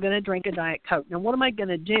 or I'm going to drink a Diet Coke. Now, what am I going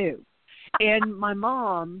to do? And my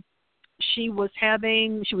mom, she was going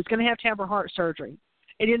to have her heart surgery.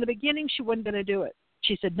 And in the beginning, she wasn't going to do it.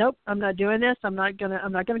 She said, nope, I'm not doing this. I'm not going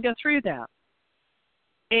to go through that.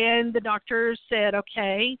 And the doctor said,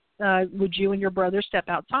 okay, would you and your brother step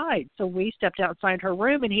outside? So we stepped outside her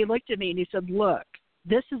room, and he looked at me and he said, look,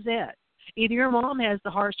 this is it. Either your mom has the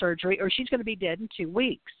heart surgery or she's going to be dead in 2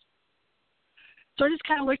 weeks. So I just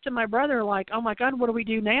kind of looked at my brother like, oh, my God, what do we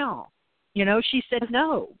do now? She said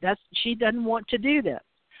no. She doesn't want to do this.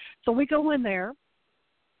 So we go in there,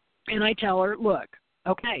 and I tell her, look,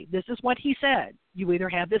 okay, this is what he said. You either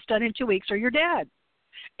have this done in 2 weeks or you're dead.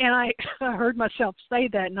 And I heard myself say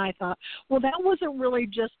that, and I thought, well, that wasn't really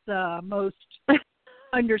just the most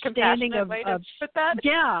understanding of way to put that.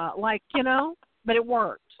 Yeah, but it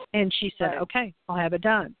worked. And she said, okay, I'll have it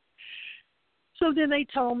done. So then they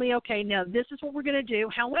told me, okay, now this is what we're going to do.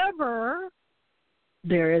 However,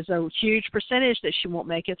 there is a huge percentage that she won't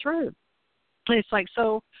make it through. And it's like,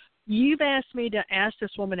 so you've asked me to ask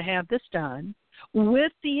this woman to have this done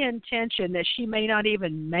with the intention that she may not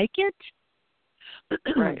even make it.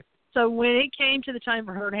 Right. So when it came to the time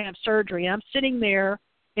for her to have surgery, I'm sitting there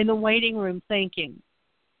in the waiting room thinking,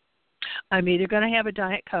 I'm either going to have a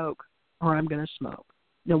Diet Coke or I'm going to smoke.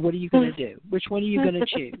 Now, what are you going to do? Which one are you going to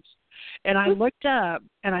choose? And I looked up,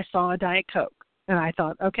 and I saw a Diet Coke. And I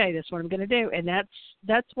thought, okay, that's what I'm going to do. And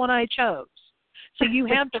that's what I chose. So you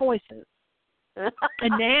have choices.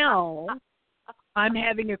 And now I'm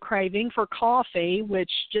having a craving for coffee,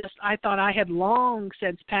 which I thought I had long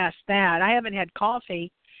since passed that. I haven't had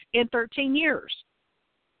coffee in 13 years.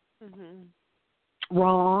 Mm-hmm.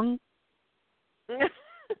 Wrong.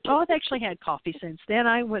 I've actually had coffee since then.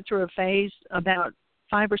 I went through a phase about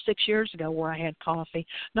 5 or 6 years ago where I had coffee.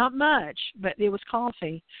 Not much, but it was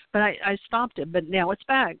coffee. But I stopped it, but now it's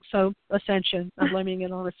back. So Ascension. I'm blaming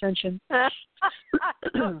it on Ascension.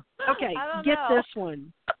 Okay, get this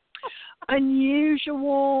one.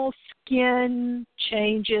 Unusual skin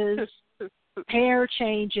changes hair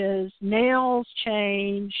changes, nails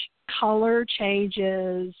change, color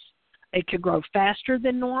changes. It could grow faster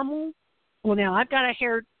than normal. Well, now I've got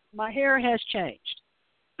my hair has changed.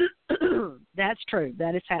 That's true.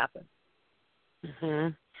 That has happened.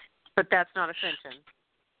 Mm-hmm. But that's not ascension.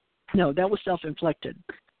 No, that was self-inflicted.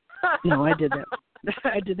 No, I did that.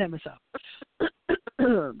 I did that myself.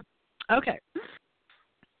 Okay.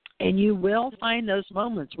 And you will find those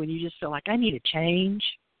moments when you just feel like, I need a change.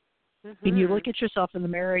 Mm-hmm. And you look at yourself in the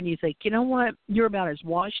mirror and you think, you know what? You're about as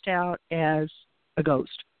washed out as a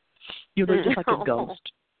ghost. You look just like a ghost.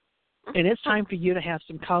 And it's time for you to have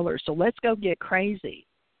some color. So let's go get crazy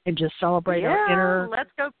and just celebrate our inner. Let's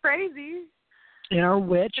go crazy. Inner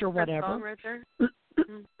witch or whatever. Right there.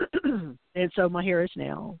 And so my hair is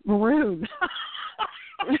now maroon.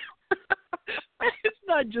 It's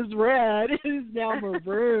not just red, it is now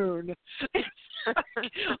maroon.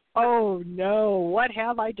 Oh no, what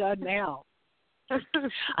have I done now?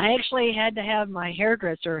 I actually had to have my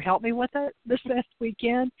hairdresser help me with it this past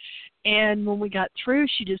weekend. And when we got through,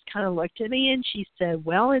 she just kind of looked at me and she said,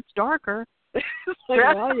 well, it's darker.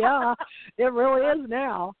 Well, yeah, it really is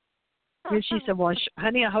now. And she said, well,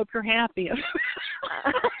 honey, I hope you're happy.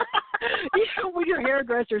 You know, when your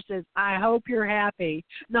hairdresser says, I hope you're happy,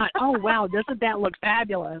 not, oh, wow, doesn't that look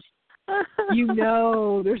fabulous? You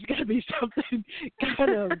know there's going to be something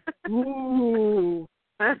kind of, ooh.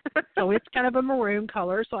 So it's kind of a maroon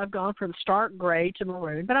color, so I've gone from stark gray to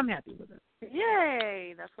maroon, but I'm happy with it.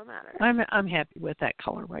 Yay, that's what matters. I'm happy with that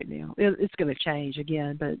color right now. It's going to change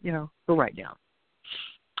again, but, you know, for right now.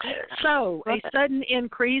 So, a sudden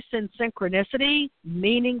increase in synchronicity,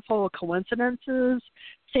 meaningful coincidences,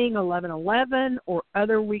 seeing 1111, or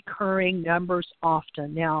other recurring numbers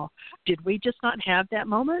often. Now, did we just not have that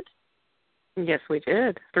moment? Yes, we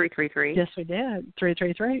did. 333. Yes, we did.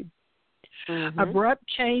 333. Mm-hmm. Abrupt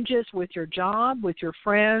changes with your job, with your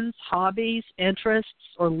friends, hobbies, interests,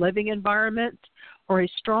 or living environment, or a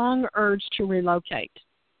strong urge to relocate.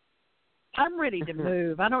 I'm ready to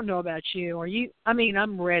move. I don't know about you. Are you? I mean,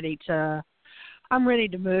 I'm ready to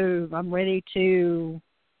move. I'm ready to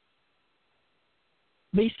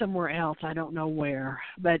be somewhere else. I don't know where,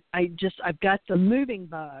 but I've got the moving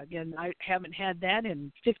bug, and I haven't had that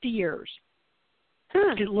in 50 years,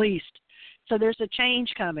 at least. So there's a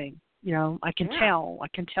change coming. You know, I can tell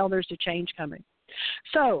there's a change coming.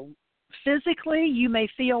 So physically, you may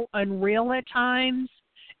feel unreal at times.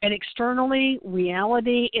 And externally,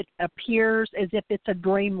 reality, it appears as if it's a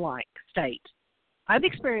dreamlike state. I've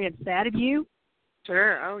experienced that. Have you?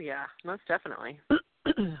 Sure. Oh, yeah. Most definitely.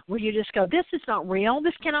 Where you just go, this is not real.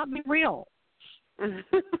 This cannot be real. This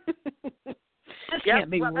can't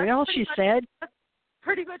be real, she said. That's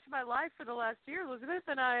pretty much my life for the last year, Elizabeth,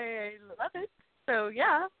 and I love it. So,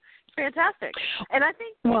 yeah, it's fantastic. And I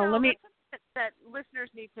think that listeners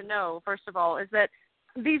need to know, first of all, is that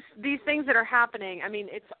these things that are happening, I mean,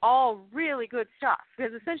 it's all really good stuff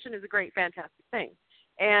because ascension is a great, fantastic thing.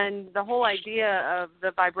 And the whole idea of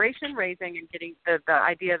the vibration raising and getting the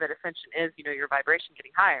idea that ascension is, you know, your vibration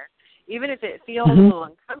getting higher, even if it feels a little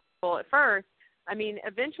uncomfortable at first, I mean,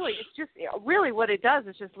 eventually it's just really what it does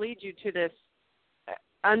is just lead you to this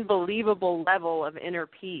unbelievable level of inner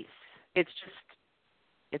peace. It's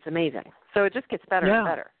amazing. So it just gets better and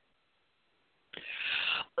better.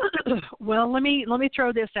 Well, let me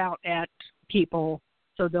throw this out at people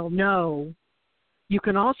so they'll know. You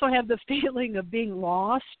can also have the feeling of being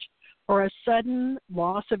lost or a sudden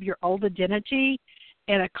loss of your old identity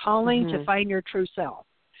and a calling to find your true self.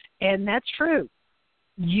 And that's true.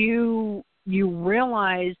 You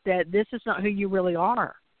realize that this is not who you really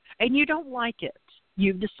are, and you don't like it.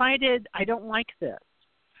 You've decided, I don't like this.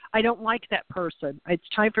 I don't like that person. It's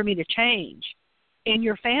time for me to change. And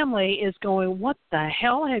your family is going, what the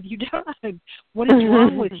hell have you done? What is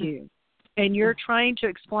wrong with you? And you're trying to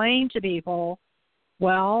explain to people,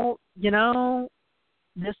 well, you know,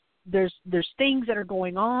 there's things that are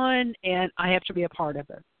going on, and I have to be a part of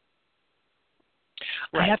it.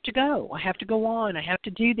 Right. I have to go. I have to go on. I have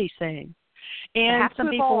to do these things. And some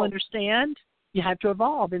people understand. You have to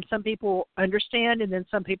evolve. And some people understand, and then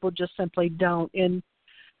some people just simply don't. And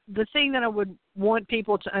the thing that I would want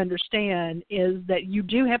people to understand is that you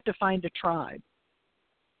do have to find a tribe.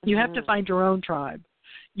 You have to find your own tribe.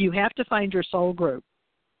 You have to find your soul group.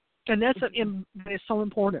 And that's so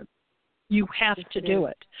important. You have to do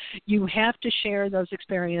it. You have to share those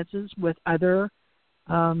experiences with other,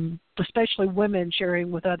 especially women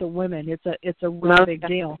sharing with other women. It's a real big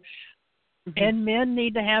deal. And men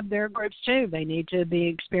need to have their groups too. They need to be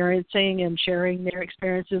experiencing and sharing their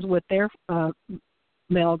experiences with their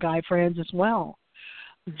male guy friends as well.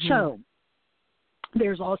 So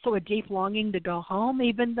There's also a deep longing to go home,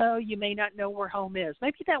 even though you may not know where home is.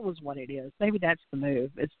 Maybe that was what it is. Maybe that's the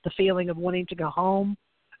move. It's the feeling of wanting to go home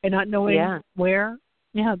and not knowing where.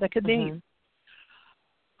 Yeah, that could be.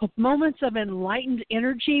 Moments of enlightened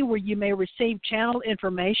energy where you may receive channeled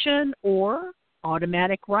information or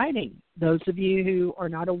automatic writing. Those of you who are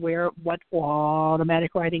not aware of what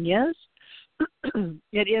automatic writing is,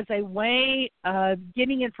 it is a way of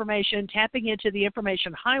getting information, tapping into the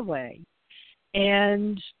information highway.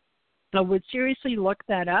 And I would seriously look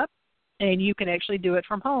that up, and you can actually do it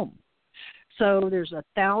from home. So there's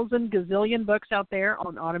 1,000 gazillion books out there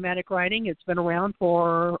on automatic writing. It's been around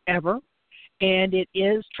forever, and it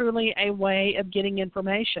is truly a way of getting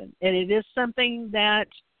information. And it is something that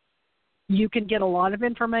you can get a lot of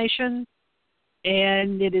information,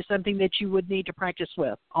 and it is something that you would need to practice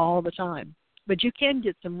with all the time. But you can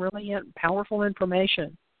get some really powerful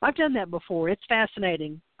information. I've done that before. It's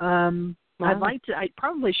fascinating. I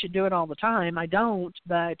probably should do it all the time. I don't,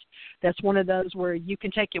 but that's one of those where you can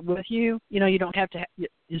take it with you. You know, you don't have to,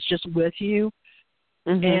 it's just with you,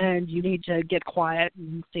 and you need to get quiet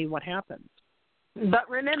and see what happens. But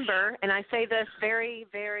remember, and I say this very,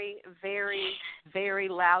 very, very, very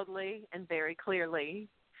loudly and very clearly,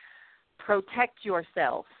 protect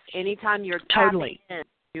yourself. Anytime you're tapping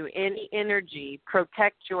into any energy,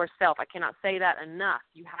 protect yourself. I cannot say that enough.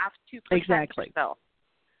 You have to protect yourself.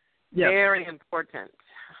 Yep. Very important.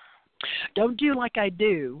 Don't do like I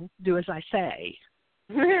do. Do as I say.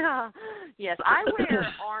 Yes, I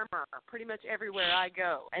wear armor pretty much everywhere I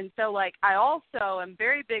go. And so, like, I also am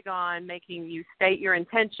very big on making you state your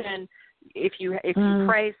intention. If you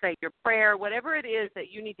pray, say your prayer, whatever it is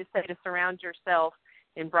that you need to say to surround yourself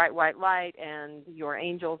in bright white light and your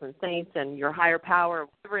angels and saints and your higher power,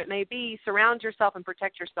 whatever it may be, surround yourself and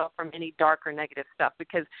protect yourself from any dark or negative stuff,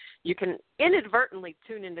 because you can inadvertently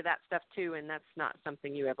tune into that stuff too, and that's not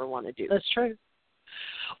something you ever want to do. That's true.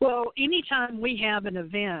 Well, anytime we have an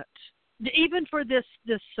event, even for this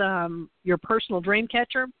your personal dream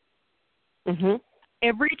catcher,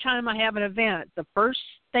 every time I have an event, the first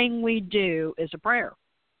thing we do is a prayer.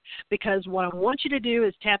 Because what I want you to do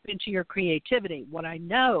is tap into your creativity. What I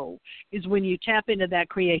know is when you tap into that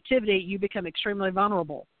creativity, you become extremely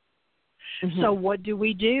vulnerable. So what do?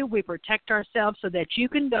 We protect ourselves so that you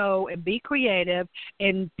can go and be creative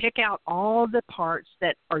and pick out all the parts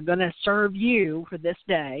that are going to serve you for this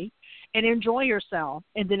day and enjoy yourself.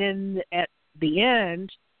 And then at the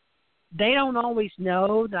end, they don't always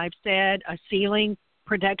know that I've said a ceiling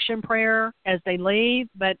protection prayer as they leave,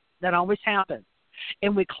 but that always happens.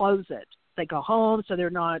 And we close it. They go home, so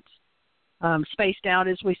they're not spaced out,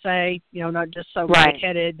 as we say, not just so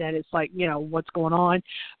lightheaded that it's like, what's going on,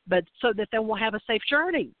 but so that they will have a safe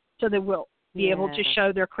journey, so they will be able to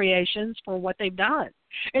show their creations for what they've done.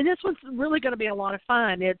 And this one's really going to be a lot of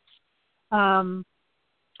fun. It's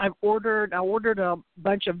I ordered a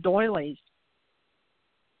bunch of doilies,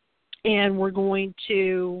 and we're going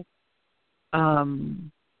to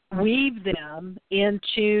weave them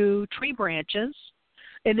into tree branches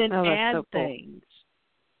and then add things.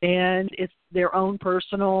 And it's their own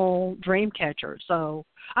personal dream catcher. So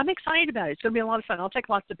I'm excited about it. It's going to be a lot of fun. I'll take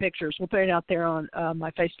lots of pictures. We'll put it out there on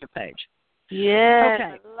my Facebook page. Yeah,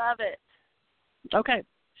 I love it. Okay.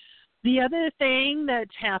 The other thing that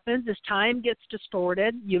happens is time gets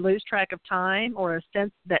distorted. You lose track of time, or a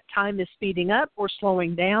sense that time is speeding up or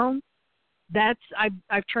slowing down.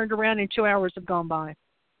 I've turned around and 2 hours have gone by.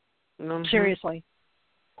 Seriously.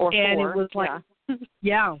 Or and 4. It was like,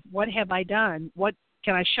 what have I done? What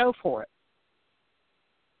can I show for it?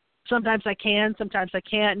 Sometimes I can, sometimes I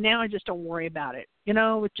can't. Now I just don't worry about it.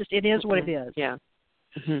 It is what it is. Yeah.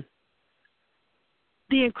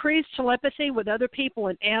 The increased telepathy with other people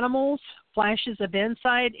and animals, flashes of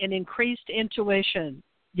insight, and increased intuition.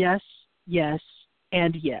 Yes, yes,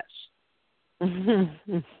 and yes.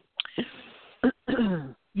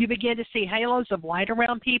 You begin to see halos of light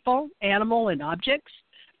around people, animal, and objects,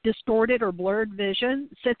 distorted or blurred vision,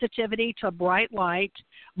 sensitivity to bright light,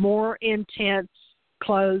 more intense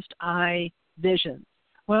closed eye vision.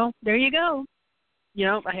 Well, there you go.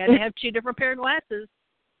 I had to have 2 different pair of glasses.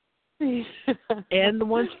 And the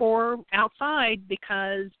ones for outside,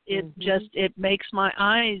 because it makes my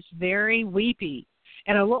eyes very weepy,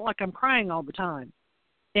 and I look like I'm crying all the time.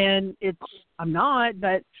 And I'm not,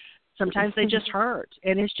 but sometimes they just hurt,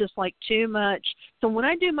 and it's just like too much. So when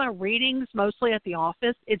I do my readings, mostly at the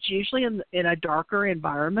office, it's usually in a darker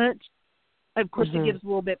environment. Of course, it gives a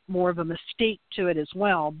little bit more of a mystique to it as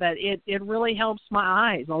well, but it really helps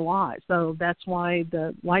my eyes a lot. So that's why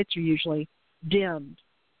the lights are usually dimmed.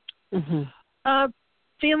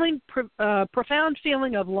 profound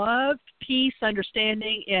feeling of love, peace,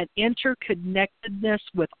 understanding, and interconnectedness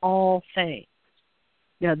with all things.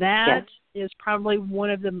 Now, that is probably one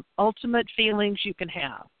of the ultimate feelings you can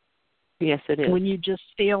have. Yes, it is. When you just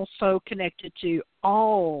feel so connected to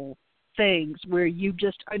all things, where you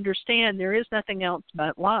just understand there is nothing else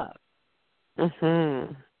but love.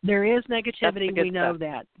 Mm-hmm. There is negativity, we know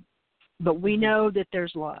that, but we know that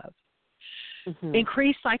there's love. Mm-hmm.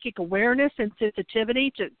 Increased psychic awareness and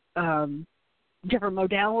sensitivity to different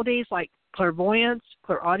modalities like clairvoyance,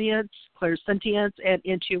 clairaudience, clairsentience, and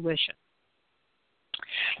intuition.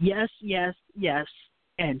 Yes, yes, yes,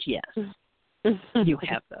 and yes. You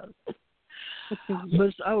have those.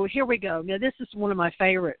 Here we go. Now, this is one of my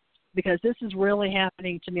favorites because this is really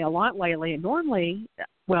happening to me a lot lately. And normally,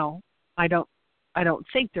 well, I don't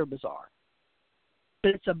think they're bizarre,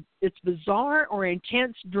 but it's bizarre or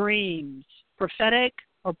intense dreams, prophetic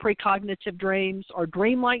or precognitive dreams, or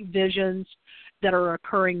dreamlike visions that are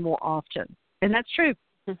occurring more often. And that's true.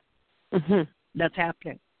 Mm-hmm. That's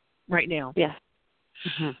happening right now. Yeah.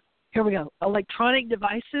 Mm-hmm. Here we go. Electronic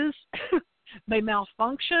devices may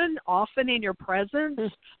malfunction, often in your presence.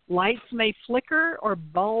 Lights may flicker or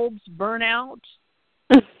bulbs burn out.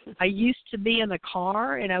 I used to be in a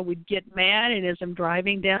car, and I would get mad, and as I'm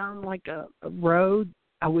driving down like a road,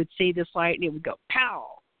 I would see this light, and it would go,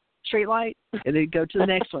 pow, street light, and then go to the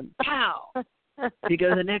next one, pow. You go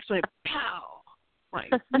to the next one, pow.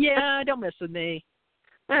 Like, yeah, don't mess with me.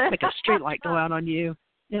 Make a street light go out on you,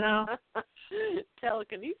 you know?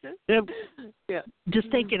 Telekinesis. Yeah.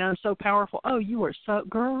 Just thinking I'm so powerful. Oh, you are so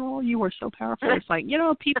powerful. It's like,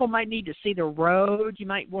 people might need to see the road. You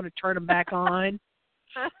might want to turn them back on.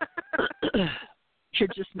 You're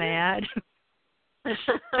just mad.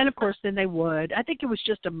 And of course, then they would. I think it was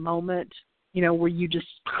just a moment, where you just,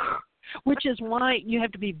 which is why you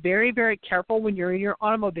have to be very, very careful when you're in your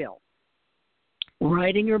automobile.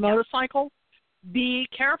 Riding your motorcycle, be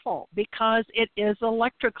careful because it is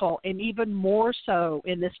electrical, and even more so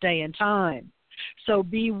in this day and time. So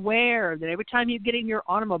beware that every time you get in your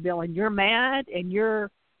automobile and you're mad and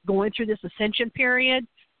you're going through this ascension period,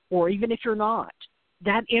 or even if you're not,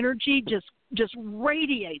 that energy just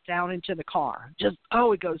radiates out into the car.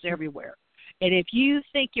 It goes everywhere. And if you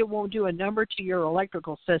think it won't do a number to your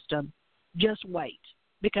electrical system, just wait.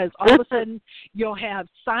 Because all of a sudden you'll have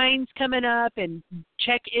signs coming up and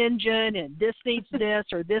check engine and this needs this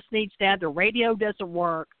or this needs that. The radio doesn't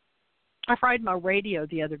work. I fried my radio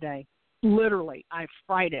the other day. Literally, I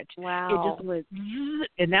fried it. Wow. It just went zzz,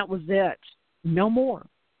 and that was it. No more.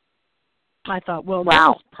 I thought, well, wow. That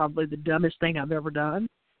was probably the dumbest thing I've ever done.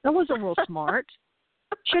 That wasn't real smart.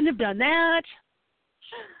 Shouldn't have done that.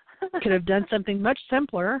 Could have done something much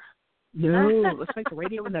simpler. No, let's make the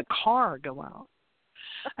radio in the car go out.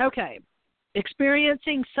 Okay.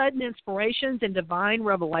 Experiencing sudden inspirations and divine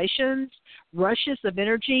revelations, rushes of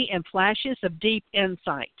energy, and flashes of deep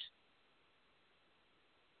insight.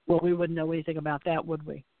 Well, we wouldn't know anything about that, would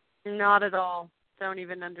we? Not at all. Don't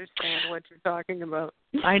even understand what you're talking about.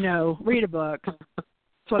 I know. Read a book. That's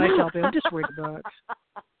what I tell people. Just read a book.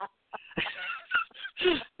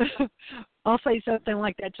 I'll say something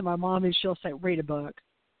like that to my mom, and she'll say, read a book.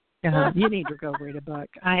 You need to go read a book.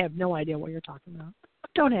 I have no idea what you're talking about.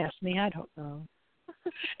 Don't ask me. I don't know.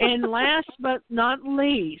 And last but not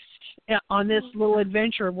least, on this little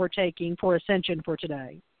adventure we're taking for Ascension for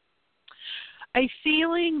today, a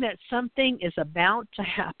feeling that something is about to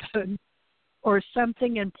happen or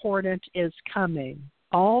something important is coming,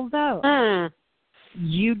 although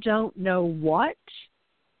you don't know what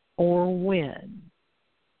or when.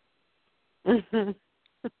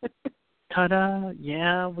 Ta-da.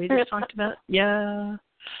 Yeah, we just talked about, yeah.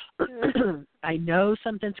 I know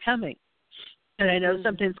something's coming, and I know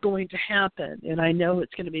something's going to happen, and I know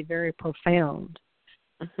it's going to be very profound.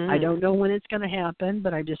 I don't know when it's going to happen,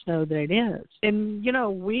 but I just know that it is. And,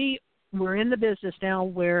 we're in the business now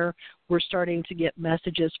where we're starting to get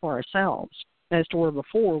messages for ourselves, as to where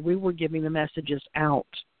before we were giving the messages out.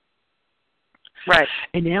 Right.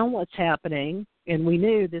 And now what's happening, and we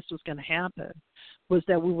knew this was going to happen, was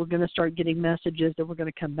that we were going to start getting messages that were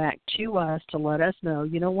going to come back to us to let us know,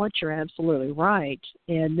 you know what, you're absolutely right,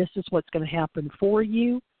 and this is what's going to happen for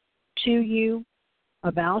you, to you,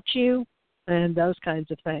 about you, and those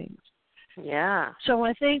kinds of things. Yeah. So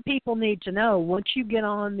I think people need to know, once you get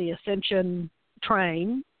on the Ascension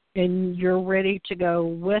train and you're ready to go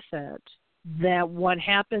with it, that what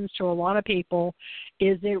happens to a lot of people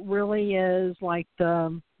is it really is like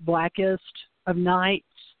the blackest of nights.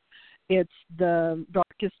 It's the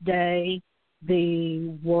darkest day,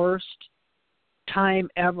 the worst time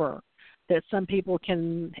ever that some people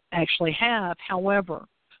can actually have. However,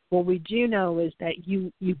 what we do know is that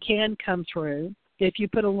you can come through if you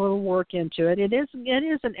put a little work into it. It is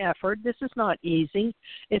an effort. This is not easy.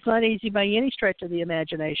 It's not easy by any stretch of the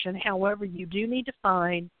imagination. However, you do need to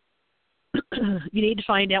find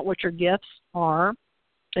out what your gifts are,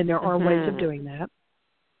 and there are ways of doing that.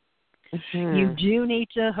 You do need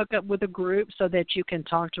to hook up with a group so that you can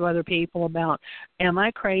talk to other people about, am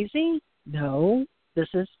I crazy? No, this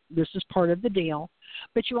is part of the deal.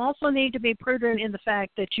 But you also need to be prudent in the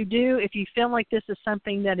fact that you do, if you feel like this is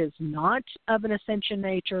something that is not of an ascension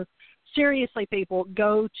nature, seriously, people,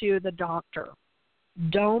 go to the doctor.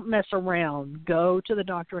 Don't mess around. Go to the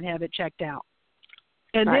doctor and have it checked out.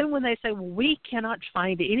 And then when they say, well, we cannot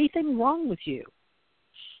find anything wrong with you,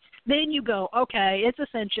 then you go, okay, it's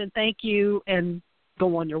ascension, thank you, and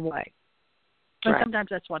go on your way. And sometimes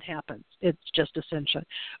that's what happens. It's just ascension.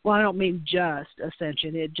 Well, I don't mean just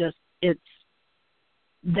ascension. It's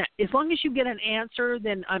that as long as you get an answer,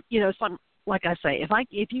 then it's like I say,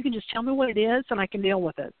 if you can just tell me what it is, then I can deal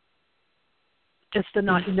with it. It's the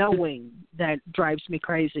not knowing that drives me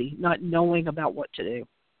crazy, not knowing about what to do.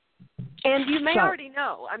 And you may already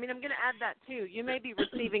know. I mean, I'm going to add that too. You may be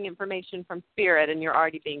receiving information from Spirit and you're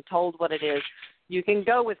already being told what it is. You can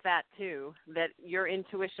go with that too, that your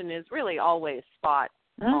intuition is really always spot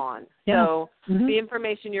on. Yeah. So the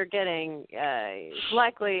information you're getting is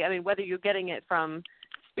likely, I mean, whether you're getting it from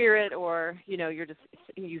Spirit or, you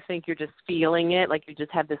think you're just feeling it, like you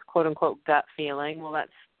just have this quote-unquote gut feeling, well,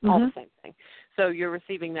 that's all the same thing. So you're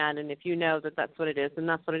receiving that, and if you know that that's what it is, then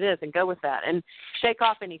that's what it is, and go with that. And shake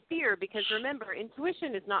off any fear, because remember,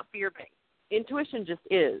 intuition is not fear-based. Intuition just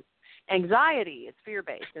is. Anxiety is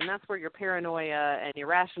fear-based, and that's where your paranoia and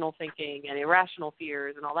irrational thinking and irrational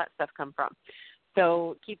fears and all that stuff come from.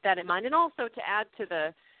 So keep that in mind. And also to add to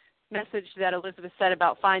the message that Elizabeth said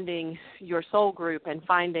about finding your soul group and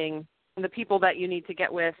finding the people that you need to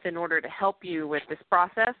get with in order to help you with this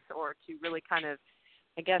process, or to really kind of,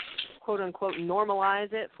 I guess, quote unquote,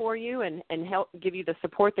 normalize it for you and help give you the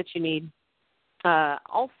support that you need.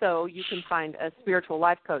 Also, you can find a spiritual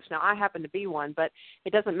life coach. Now, I happen to be one, but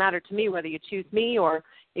it doesn't matter to me whether you choose me or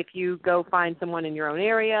if you go find someone in your own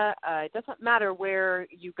area. It doesn't matter where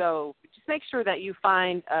you go. Just make sure that you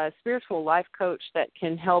find a spiritual life coach that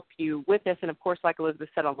can help you with this. And, of course, like Elizabeth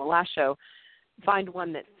said on the last show, find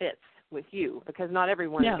one that fits with you, because not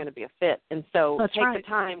everyone is going to be a fit. And so take the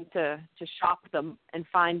time to shop them and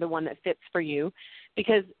find the one that fits for you,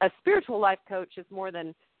 because a spiritual life coach is more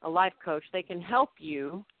than a life coach. They can help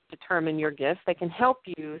you determine your gifts. They can help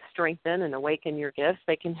you strengthen and awaken your gifts.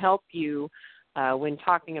 They can help you when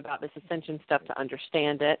talking about this ascension stuff to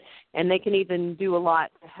understand it. And they can even do a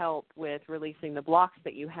lot to help with releasing the blocks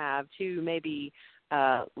that you have, to maybe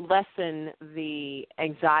lessen the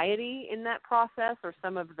anxiety in that process, or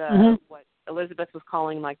some of the what Elizabeth was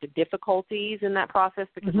calling like the difficulties in that process,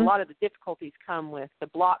 because a lot of the difficulties come with the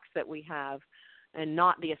blocks that we have, and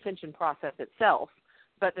not the ascension process itself,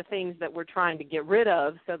 but the things that we're trying to get rid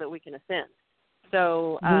of so that we can ascend.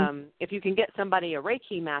 So if you can get somebody, a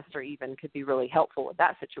Reiki Master even, could be really helpful with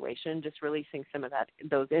that situation, just releasing some of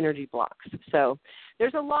those energy blocks. So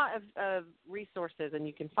there's a lot of resources, and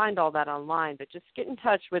you can find all that online, but just get in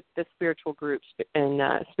touch with the spiritual groups and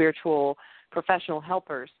spiritual professional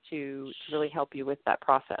helpers to really help you with that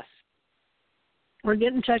process. Or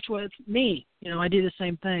get in touch with me. I do the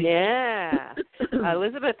same thing. Yeah.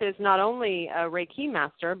 Elizabeth is not only a Reiki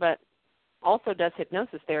Master, but also does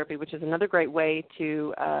hypnosis therapy, which is another great way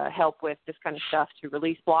to help with this kind of stuff, to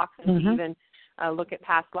release blocks and to even look at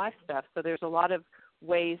past life stuff. So there's a lot of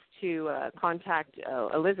ways to contact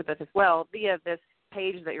Elizabeth as well via this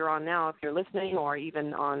page that you're on now, if you're listening, or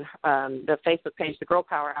even on the Facebook page, The Girl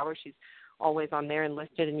Power Hour. She's always on there and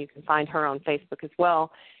listed, and you can find her on Facebook as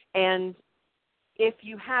well. And if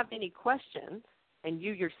you have any questions and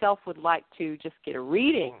you yourself would like to just get a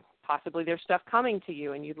reading, possibly there's stuff coming to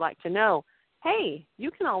you and you'd like to know, hey,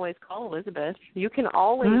 you can always call Elizabeth. You can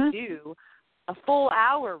always do a full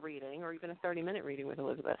hour reading or even a 30-minute reading with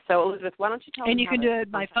Elizabeth. So, Elizabeth, why don't you tell me? And you can do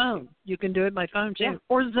it by phone. You can do it by phone, too,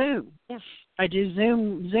 or Zoom. Yeah. I do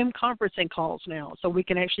Zoom conferencing calls now, so we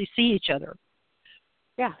can actually see each other.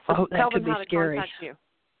 Yeah, so that could be scary. Contact you.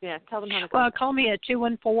 Yeah, tell them how to contact you. Call me at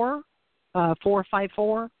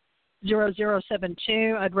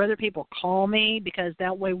 214-454-0072. I'd rather people call me, because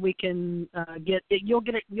that way we can you'll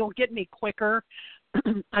get me quicker.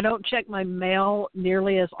 I don't check my mail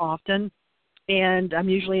nearly as often, and I'm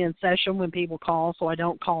usually in session when people call, so I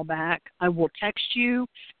don't call back. I will text you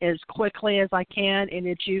as quickly as I can, and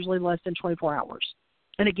it's usually less than 24 hours.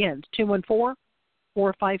 And again, it's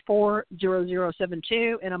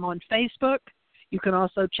 454-0072, and I'm on Facebook. You can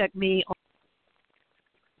also check me on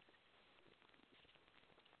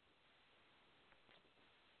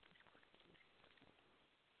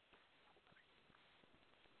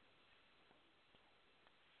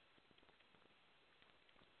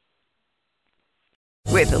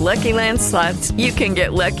With the Lucky Land Slots, you can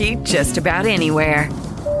get lucky just about anywhere.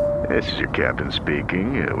 This is your captain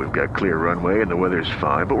speaking. We've got clear runway and the weather's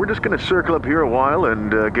fine, but we're just going to circle up here a while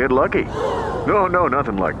and get lucky. No,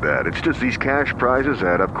 nothing like that. It's just these cash prizes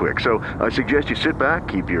add up quick. So I suggest you sit back,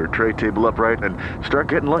 keep your tray table upright, and start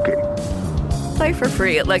getting lucky. Play for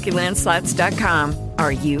free at LuckyLandSlots.com.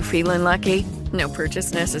 Are you feeling lucky? No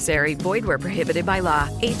purchase necessary. Void where prohibited by law.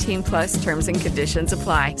 18+ terms and conditions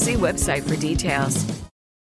apply. See website for details.